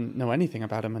 obviously. I didn't know anything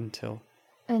about him until...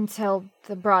 Until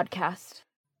the broadcast.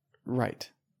 Right.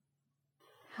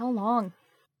 How long?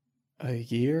 A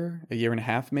year and a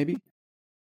half, maybe?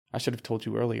 I should have told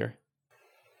you earlier.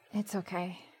 It's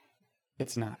okay.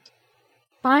 It's not.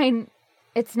 Fine.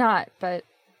 It's not, but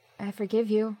I forgive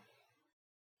you.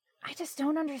 I just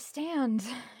don't understand.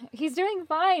 He's doing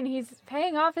fine. He's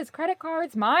paying off his credit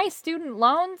cards, my student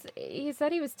loans. He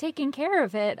said he was taking care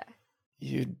of it.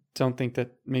 You don't think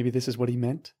that maybe this is what he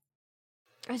meant?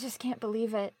 I just can't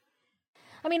believe it.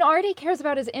 I mean, Artie cares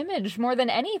about his image more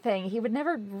than anything. He would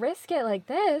never risk it like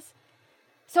this.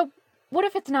 So, what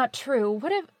if it's not true?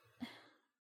 What if...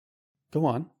 Go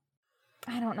on.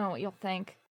 I don't know what you'll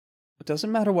think. It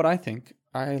doesn't matter what I think.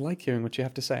 I like hearing what you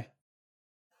have to say.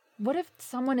 What if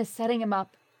someone is setting him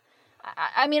up?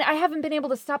 I mean, I haven't been able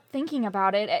to stop thinking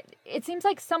about it. It seems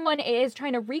like someone is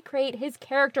trying to recreate his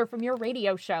character from your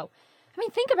radio show. I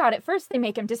mean, think about it. First, they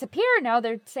make him disappear. Now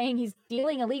they're saying he's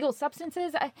dealing illegal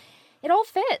substances. It all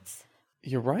fits.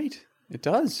 You're right. It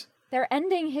does. They're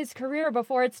ending his career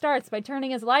before it starts by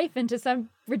turning his life into some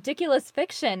ridiculous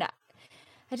fiction.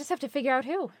 I just have to figure out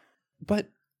who. But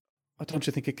don't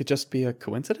you think it could just be a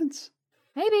coincidence?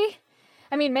 Maybe.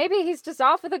 I mean, maybe he's just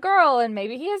off with a girl, and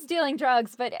maybe he is dealing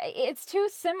drugs, but it's too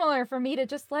similar for me to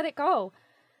just let it go.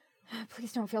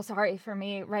 Please don't feel sorry for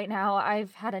me right now.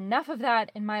 I've had enough of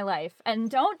that in my life. And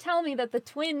don't tell me that the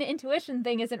twin intuition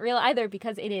thing isn't real either,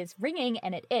 because it is ringing,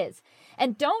 and it is.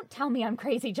 And don't tell me I'm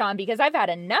crazy, John, because I've had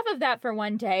enough of that for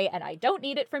one day, and I don't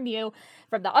need it from you.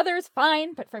 From the others,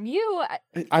 fine, but from you...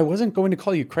 I wasn't going to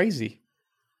call you crazy.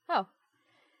 Oh.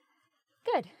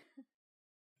 Good.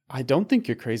 I don't think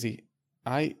you're crazy.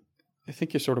 I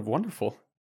think you're sort of wonderful.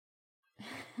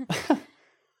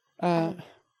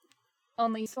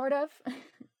 Only sort of?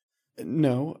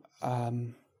 No,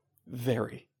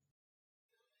 very.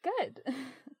 Good.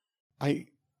 I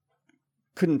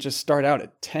couldn't just start out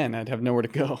at 10. I'd have nowhere to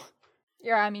go.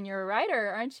 You're a writer,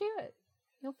 aren't you?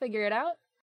 You'll figure it out.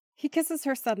 He kisses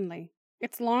her suddenly.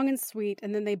 It's long and sweet,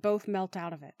 and then they both melt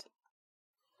out of it.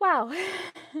 Wow.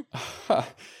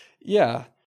 Yeah.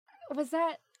 Was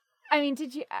that...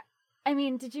 did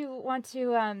you want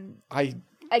to, I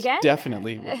again?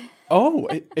 Definitely. Oh,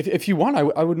 if you want,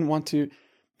 I wouldn't want to.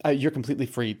 You're completely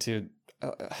free to.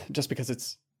 Just because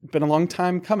it's been a long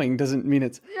time coming doesn't mean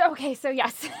it's. Okay, so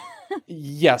yes.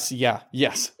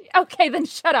 Yes. Okay, then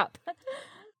shut up.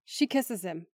 She kisses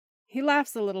him. He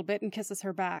laughs a little bit and kisses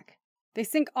her back. They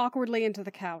sink awkwardly into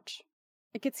the couch.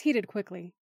 It gets heated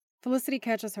quickly. Felicity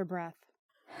catches her breath.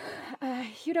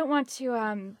 You don't want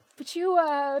to, would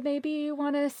you, maybe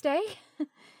want to stay?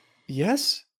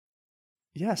 Yes.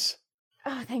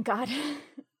 Oh, thank God.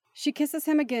 She kisses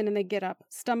him again and they get up,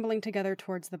 stumbling together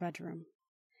towards the bedroom.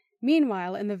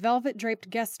 Meanwhile, in the velvet-draped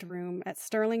guest room at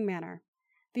Sterling Manor,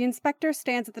 the inspector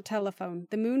stands at the telephone,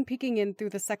 the moon peeking in through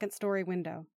the second-story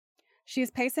window. She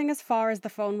is pacing as far as the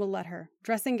phone will let her,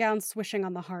 dressing gown swishing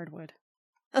on the hardwood.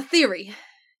 A theory.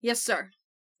 Yes, sir.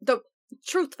 Though,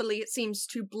 truthfully, it seems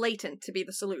too blatant to be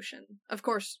the solution. Of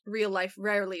course, real life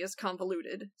rarely is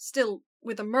convoluted. Still,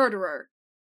 with a murderer...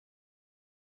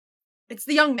 It's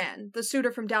the young man, the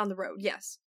suitor from down the road,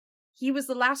 yes. He was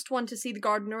the last one to see the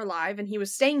gardener alive, and he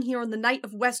was staying here on the night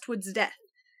of Westwood's death.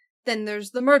 Then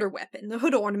there's the murder weapon, the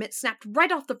hood ornament snapped right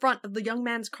off the front of the young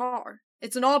man's car.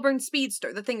 It's an Auburn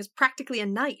Speedster, the thing is practically a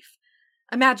knife.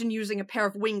 Imagine using a pair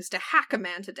of wings to hack a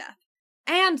man to death.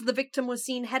 And the victim was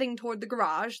seen heading toward the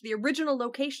garage, the original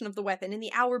location of the weapon, in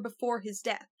the hour before his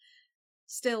death.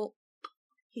 Still,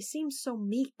 he seems so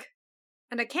meek,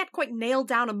 and I can't quite nail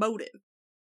down a motive.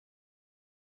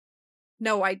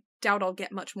 No, I doubt I'll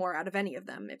get much more out of any of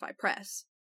them if I press.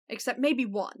 Except maybe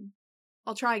one.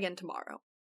 I'll try again tomorrow.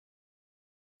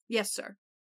 Yes, sir.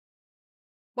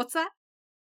 What's that?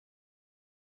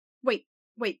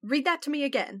 Wait, read that to me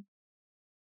again.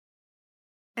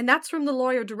 And that's from the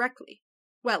lawyer directly.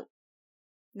 Well,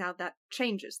 now that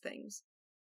changes things.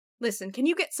 Listen, can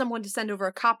you get someone to send over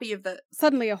a copy of the...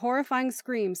 Suddenly, a horrifying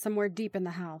scream somewhere deep in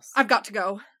the house. I've got to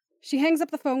go. She hangs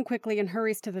up the phone quickly and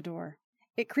hurries to the door.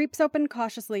 It creeps open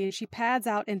cautiously and she pads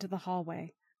out into the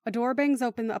hallway. A door bangs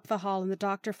open up the hall and the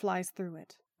doctor flies through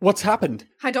it. What's happened?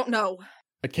 I don't know.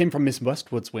 It came from Miss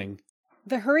Westwood's wing.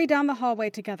 They hurry down the hallway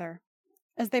together.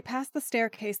 As they pass the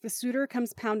staircase, the suitor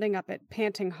comes pounding up it,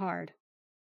 panting hard.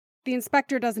 The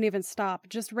inspector doesn't even stop,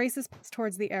 just races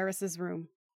towards the heiress's room.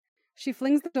 She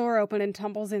flings the door open and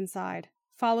tumbles inside,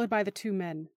 followed by the two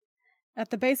men. At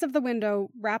the base of the window,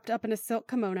 wrapped up in a silk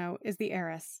kimono, is the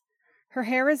heiress. Her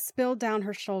hair is spilled down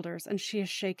her shoulders, and she is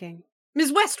shaking.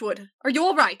 Miss Westwood, are you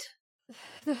all right?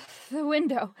 The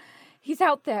window. He's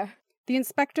out there. The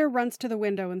inspector runs to the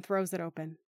window and throws it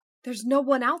open. There's no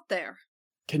one out there.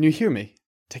 Can you hear me?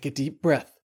 Take a deep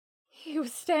breath. He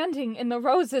was standing in the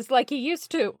roses like he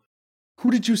used to.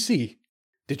 Who did you see?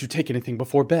 Did you take anything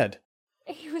before bed?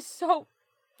 He was so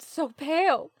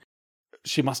pale.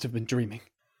 She must have been dreaming.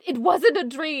 It wasn't a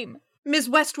dream. Miss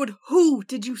Westwood, who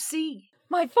did you see?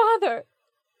 My father.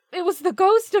 It was the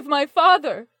ghost of my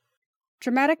father.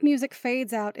 Dramatic music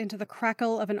fades out into the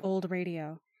crackle of an old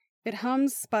radio. It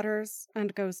hums, sputters,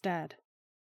 and goes dead.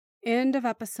 End of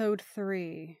episode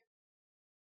 3.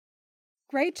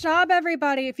 Great job,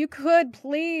 everybody. If you could,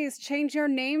 please change your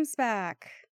names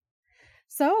back.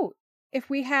 So, if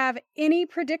we have any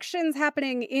predictions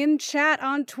happening in chat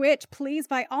on Twitch, please,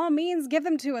 by all means, give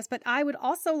them to us. But I would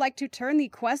also like to turn the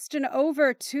question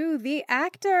over to the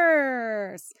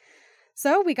actors.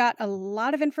 So we got a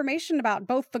lot of information about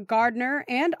both the gardener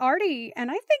and Artie, and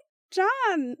I think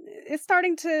John is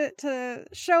starting to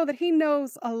show that he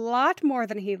knows a lot more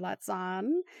than he lets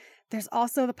on. There's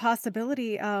also the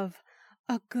possibility of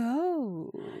a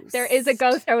ghost. There is a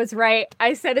ghost. I was right.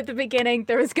 I said at the beginning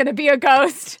there was going to be a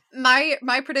ghost. My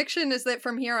prediction is that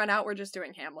from here on out, we're just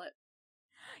doing Hamlet.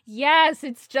 Yes,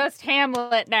 it's just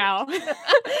Hamlet now.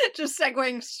 Just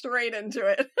segueing straight into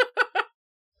it.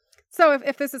 So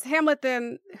if this is Hamlet,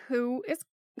 then who is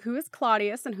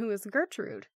Claudius and who is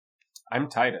Gertrude? I'm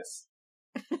Titus.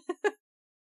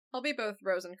 I'll be both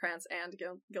Rosencrantz and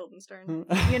Guildenstern.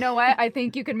 You know what? I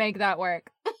think you could make that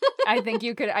work. I think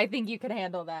you could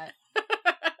handle that.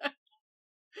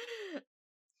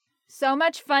 So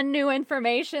much fun new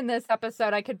information this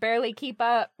episode. I could barely keep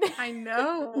up. I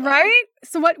know. Right?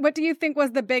 So what do you think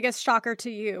was the biggest shocker to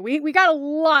you? We got a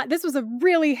lot. This was a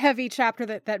really heavy chapter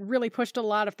that really pushed a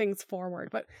lot of things forward.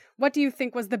 But what do you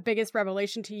think was the biggest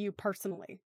revelation to you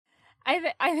personally?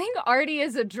 I think Artie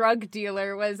as a drug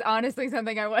dealer was honestly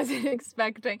something I wasn't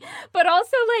expecting. But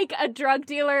also, like, a drug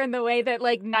dealer in the way that,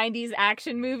 like, 90s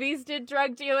action movies did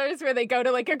drug dealers, where they go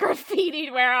to, like, a graffiti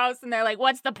warehouse and they're like,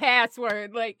 what's the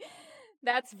password? Like,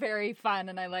 that's very fun,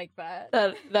 and I like that.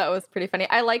 That was pretty funny.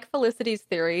 I like Felicity's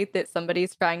theory that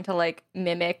somebody's trying to, like,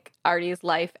 mimic Artie's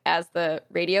life as the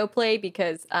radio play,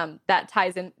 because that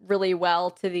ties in really well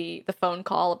to the phone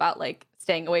call about, like,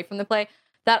 staying away from the play.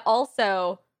 That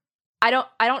also... I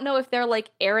don't know if they're, like,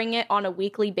 airing it on a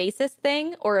weekly basis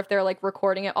thing, or if they're, like,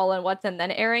 recording it all at once and then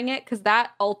airing it, because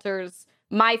that alters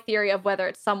my theory of whether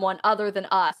it's someone other than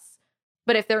us.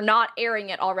 But if they're not airing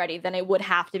it already, then it would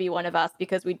have to be one of us,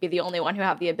 because we'd be the only one who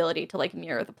have the ability to, like,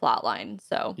 mirror the plot line.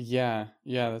 So Yeah,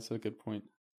 that's a good point.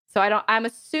 So I'm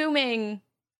assuming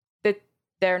that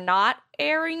they're not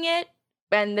airing it,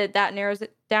 and that narrows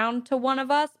it down to one of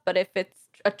us. But if it's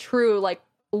a true, like,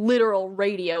 literal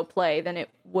radio play, then it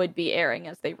would be airing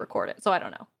as they record it. So I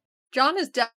don't know. John is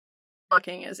definitely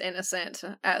looking as innocent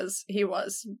as he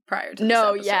was prior to this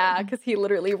No, episode. yeah, because he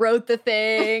literally wrote the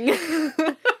thing.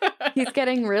 He's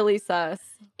getting really sus.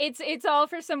 It's all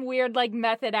for some weird, like,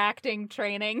 method acting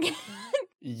training.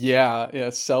 Yeah,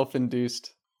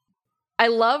 self-induced. I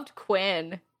loved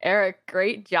Quinn. Eric,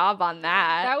 great job on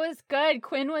that. That was good.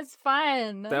 Quinn was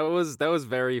fun. That was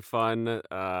very fun.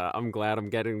 I'm glad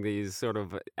I'm getting these sort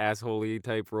of assholey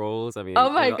type roles. I mean, Oh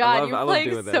my god, I you're love playing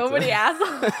doing that so too. many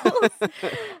assholes.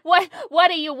 What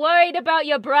are you worried about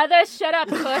your brother? Shut up,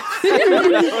 Puss.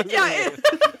 Yeah,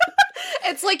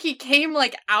 it's like he came,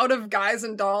 like, out of Guys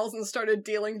and Dolls and started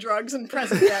dealing drugs in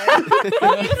present day.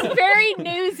 It's very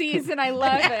Newsies, and I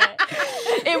love it.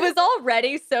 It was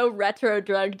already so retro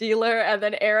drug dealer, and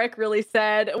then Eric really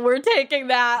said, we're taking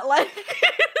that, like,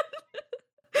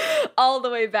 all the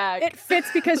way back. It fits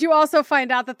because you also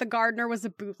find out that the gardener was a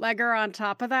bootlegger on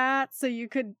top of that, so you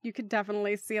could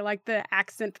definitely see, like, the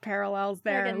accent parallels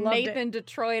there. Like a Loved Nathan it.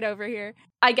 Detroit over here.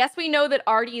 I guess we know that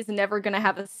Artie's never going to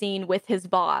have a scene with his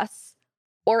boss.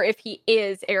 Or if he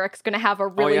is, Eric's going to have a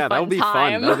really fun that'll be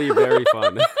time. fun. That'll be very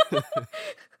fun.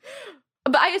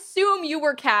 But I assume you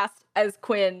were cast as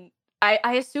Quinn.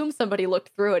 I assume somebody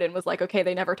looked through it and was like, okay,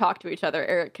 they never talk to each other.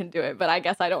 Eric can do it, but I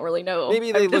guess I don't really know.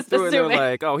 Maybe they I'm looked just through it and they were assuming.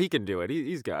 like, oh, he can do it.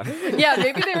 He's got it. Yeah,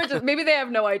 maybe they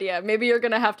have no idea. Maybe you're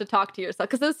gonna have to talk to yourself,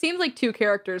 because those seems like two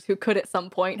characters who could at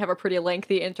some point have a pretty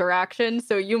lengthy interaction.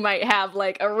 So you might have,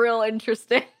 like, a real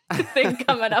interesting thing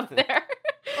coming up there.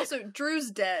 Also,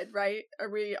 Drew's dead, right? Are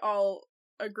we all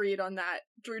agreed on that?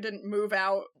 Drew didn't move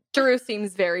out. Drew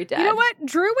seems very dead. You know what?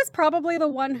 Drew was probably the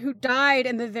one who died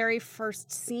in the very first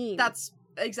scene. That's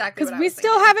exactly because what I we was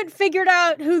still thinking. haven't figured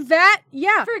out who that.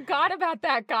 Yeah, I forgot about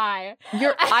that guy.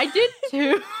 I did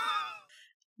too.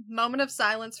 Moment of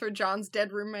silence for John's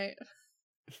dead roommate.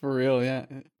 For real, yeah.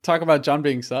 Talk about John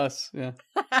being sus, yeah.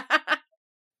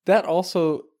 That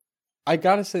also, I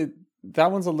gotta say,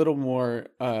 that one's a little more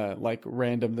like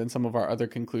random than some of our other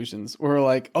conclusions. We're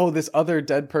like, oh, this other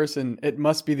dead person, it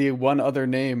must be the one other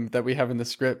name that we have in the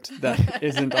script that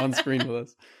isn't on screen with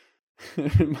us.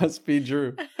 It must be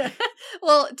Drew.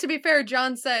 Well, to be fair,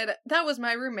 John said, that was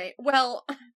my roommate. Well,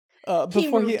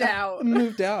 Before moved out.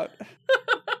 Moved out.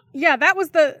 yeah. That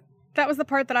was the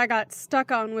part that I got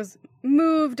stuck on, was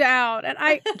moved out, and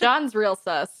I. John's real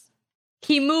sus.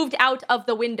 He moved out of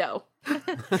the window.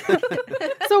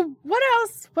 So what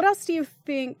else do you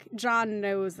think John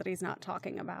knows that he's not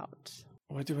talking about?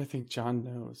 What do I think John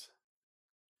knows?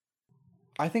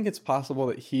 I think it's possible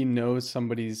that he knows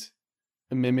somebody's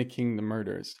mimicking the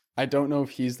murders. I don't know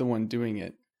if he's the one doing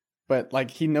it, but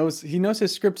like he knows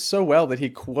his script so well that he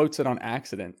quotes it on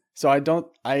accident. So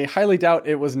I highly doubt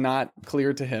it was not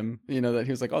clear to him, that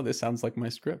he was like, oh, this sounds like my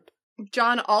script.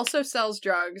 John also sells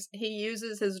drugs. He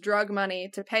uses his drug money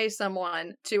to pay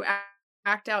someone to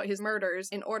act out his murders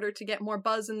in order to get more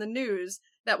buzz in the news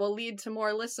that will lead to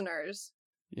more listeners.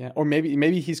 Yeah, or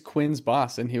maybe he's Quinn's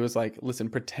boss, and he was like, "Listen,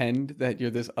 pretend that you're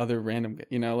this other random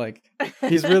guy." Like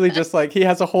he's really just like he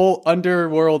has a whole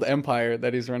underworld empire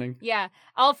that he's running. Yeah,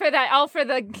 all for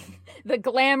the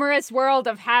glamorous world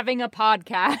of having a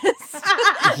podcast.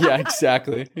 Yeah,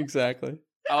 exactly.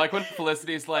 I like when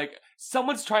Felicity's like,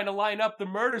 someone's trying to line up the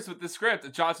murders with the script.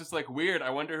 And John's just like, weird, I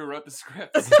wonder who wrote the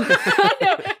script.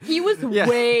 No, he was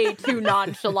way too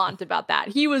nonchalant about that.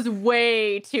 He was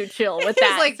way too chill with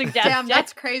that like, suggestion. damn,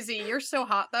 that's crazy. You're so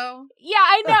hot, though. Yeah,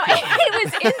 I know.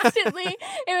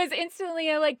 It was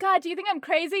instantly like, God, do you think I'm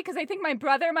crazy? Because I think my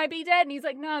brother might be dead. And he's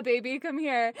like, nah, baby, come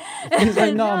here. He's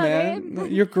like, no, "Nah, man,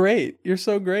 babe." you're great. You're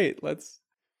so great. Let's.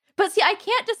 But see, I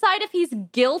can't decide if he's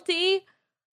guilty.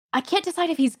 I can't decide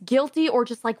if he's guilty or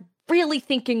just like really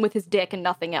thinking with his dick and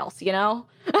nothing else, you know?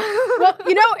 Well,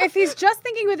 if he's just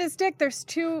thinking with his dick, there's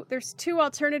two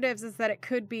alternatives. Is that it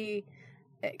could be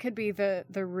the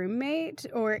roommate,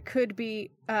 or it could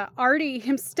be Artie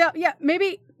himself. Yeah,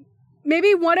 maybe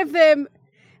one of them.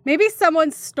 Maybe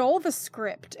someone stole the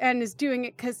script and is doing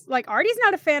it because like Artie's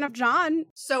not a fan of John.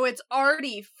 So it's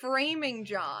Artie framing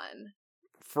John.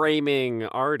 Framing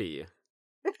Artie.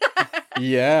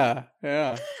 Yeah.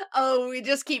 Oh, we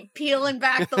just keep peeling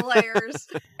back the layers.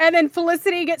 And then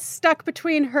Felicity gets stuck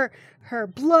between her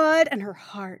blood and her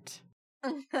heart.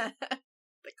 The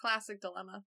classic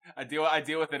dilemma. I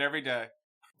deal with it every day.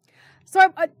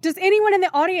 So does anyone in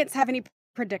the audience have any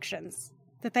predictions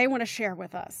that they want to share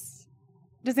with us?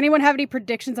 Does anyone have any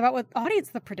predictions about what audience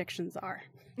the predictions are?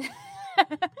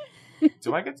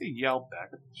 Do I get to yell back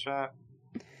at the chat?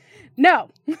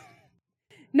 No.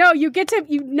 No, you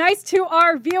nice to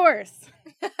our viewers.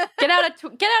 Get out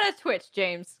of Twitch,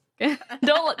 James.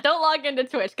 Don't log into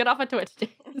Twitch. Get off of Twitch,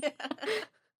 James.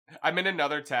 I'm in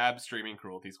another tab streaming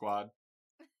Cruelty Squad.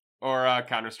 Or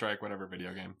Counter-Strike, whatever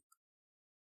video game.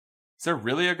 Is there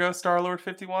really a Ghost Star-Lord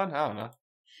 51? I don't know.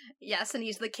 Yes, and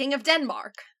he's the king of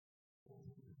Denmark.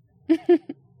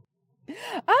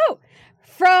 Oh,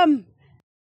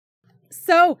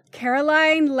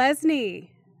 Caroline Lesney,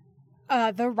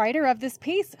 the writer of this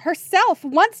piece herself,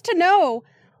 wants to know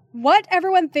what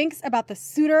everyone thinks about the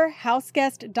suitor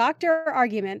houseguest doctor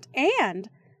argument and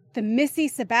the Missy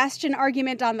Sebastian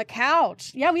argument on the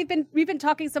couch. Yeah, we've been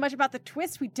talking so much about the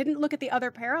twist, we didn't look at the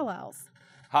other parallels.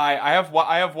 Hi, I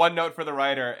have one note for the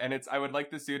writer, and it's I would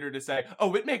like the suitor to say,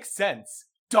 "Oh, it makes sense.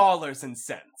 Dollars and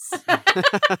cents."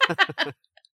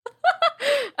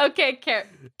 Okay,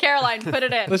 Caroline, put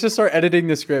it in. Let's just start editing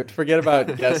the script. Forget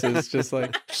about guesses. Just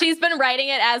like She's been writing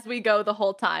it as we go the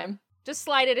whole time. Just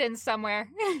slide it in somewhere.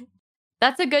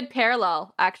 That's a good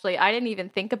parallel, actually. I didn't even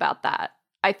think about that.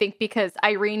 I think because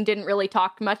Irene didn't really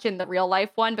talk much in the real life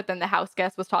one, but then the house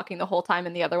guest was talking the whole time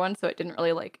in the other one, so it didn't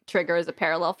really like trigger as a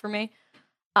parallel for me.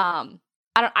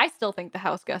 I still think the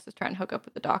house guest is trying to hook up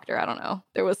with the doctor. I don't know.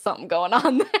 There was something going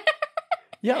on there.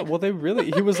 yeah. Well,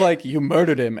 he was like, you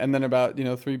murdered him, and then about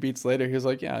 3 beats later, he was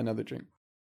like, yeah, another drink.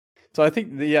 So I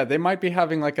think they might be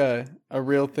having like a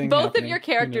real thing. Both happening. of your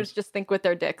characters just think with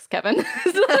their dicks, Kevin.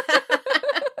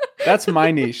 That's my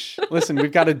niche. Listen,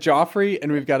 we've got a Joffrey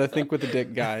and we've got a think with a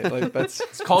dick guy. Like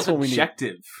It's called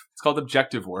objective. It's called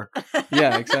objective work.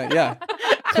 Yeah, exactly. Yeah.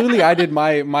 Clearly I did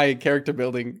my character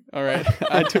building. All right.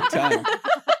 I took time.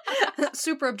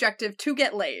 Super objective to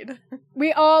get laid.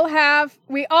 We all have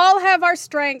our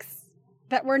strengths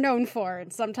that we're known for,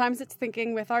 and sometimes it's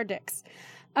thinking with our dicks.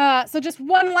 So just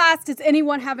one last, does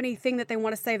anyone have anything that they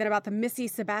want to say about the Missy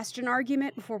Sebastian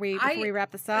argument before we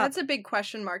wrap this up? That's a big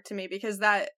question mark to me, because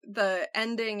the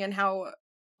ending and how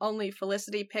only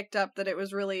Felicity picked up that it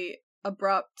was really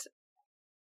abrupt.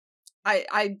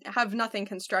 I have nothing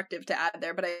constructive to add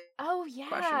there, but Oh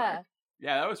yeah.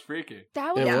 Yeah, that was freaky.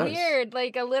 That was weird.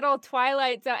 Like a little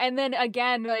Twilight Zone. And then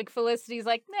again, like Felicity's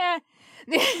like, nah.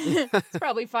 It's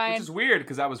probably fine. Which is weird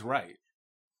because I was right.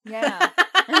 Yeah.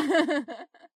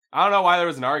 I don't know why there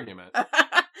was an argument.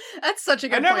 That's such a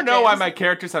good point. I never know why James. my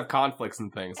characters have conflicts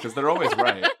and things, because they're always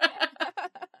right.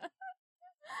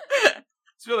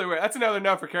 It's really weird. That's another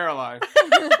note for Caroline.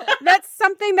 That's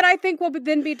something that I think we'll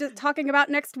then be talking about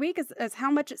next week, is how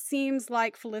much it seems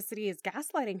like Felicity is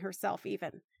gaslighting herself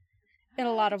even in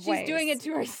a lot of ways. She's doing it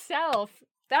to herself.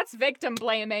 That's victim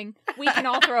blaming. We can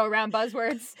all throw around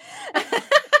buzzwords.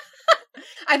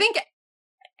 I think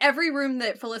every room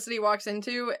that Felicity walks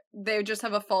into, they just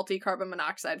have a faulty carbon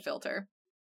monoxide filter.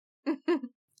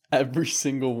 Every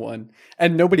single one.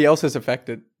 And nobody else is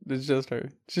affected. It's just her.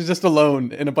 She's just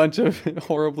alone in a bunch of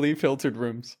horribly filtered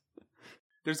rooms.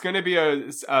 There's going to be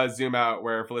a zoom out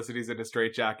where Felicity's in a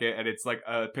straitjacket, and it's like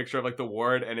a picture of like the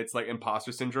ward, and it's like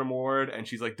imposter syndrome ward, and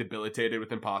she's like debilitated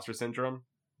with imposter syndrome.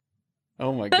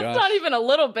 Oh my That's gosh. not even a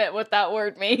little bit what that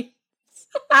word means.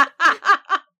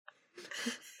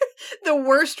 The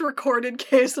worst recorded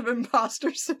case of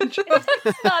imposter syndrome.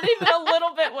 It's not even a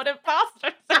little bit what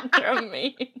imposter syndrome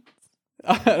means.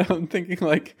 I'm thinking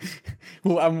like,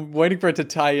 well, I'm waiting for it to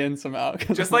tie in somehow.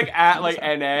 Just like at like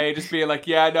NA, just being like,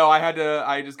 yeah, no,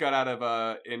 I just got out of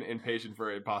inpatient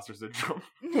for imposter syndrome.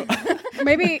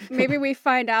 Maybe we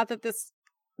find out that this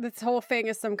whole thing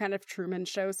is some kind of Truman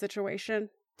Show situation.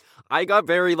 I got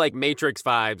very like Matrix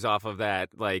vibes off of that,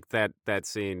 like that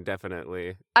scene,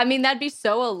 definitely. I mean, that'd be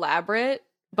so elaborate,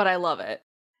 but I love it.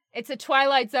 It's a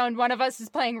Twilight Zone. One of us is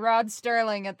playing Rod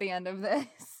Sterling at the end of this.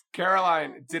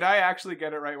 Caroline, did I actually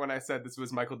get it right when I said this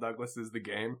was Michael Douglas's The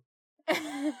Game?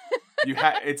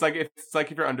 It's like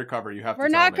if you're undercover, you have to. We're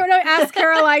not going to ask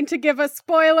Caroline to give us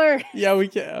spoilers. Yeah, we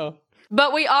can. Oh.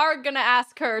 But we are going to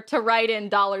ask her to write in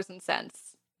dollars and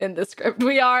cents in the script.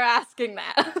 We are asking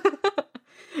that.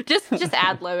 just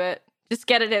ad-lib it. Just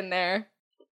get it in there.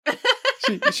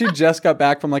 She just got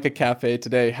back from like a cafe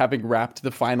today, having wrapped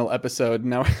the final episode.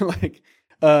 Now we're like,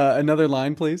 another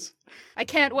line, please. I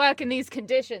can't work in these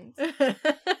conditions.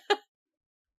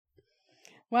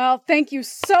 Well, thank you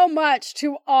so much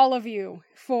to all of you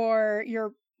for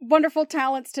your wonderful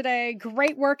talents today.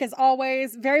 Great work as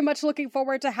always. Very much looking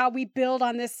forward to how we build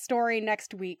on this story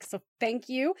next week. So thank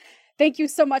you. Thank you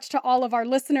so much to all of our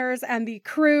listeners and the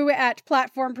crew at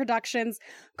Platform Productions.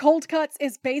 Cold Cuts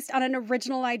is based on an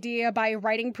original idea by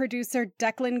writing producer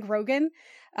Declan Grogan.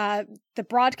 The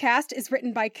broadcast is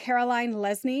written by Caroline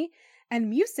Lesney, and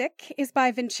music is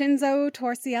by Vincenzo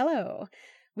Torciello.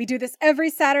 We do this every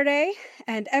Saturday,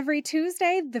 and every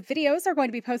Tuesday, the videos are going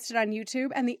to be posted on YouTube,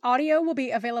 and the audio will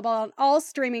be available on all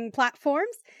streaming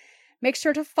platforms. Make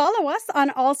sure to follow us on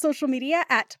all social media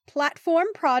at Platform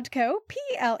Prodco,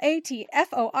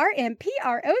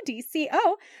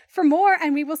 PLATFORMPRODCO for more,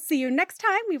 and we will see you next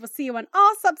time. We will see you on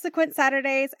all subsequent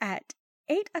Saturdays at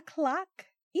 8 o'clock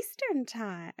Eastern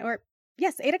Time.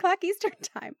 Yes, 8 o'clock Eastern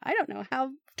Time. I don't know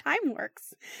how time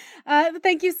works.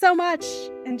 Thank you so much.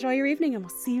 Enjoy your evening, and we'll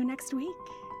see you next week.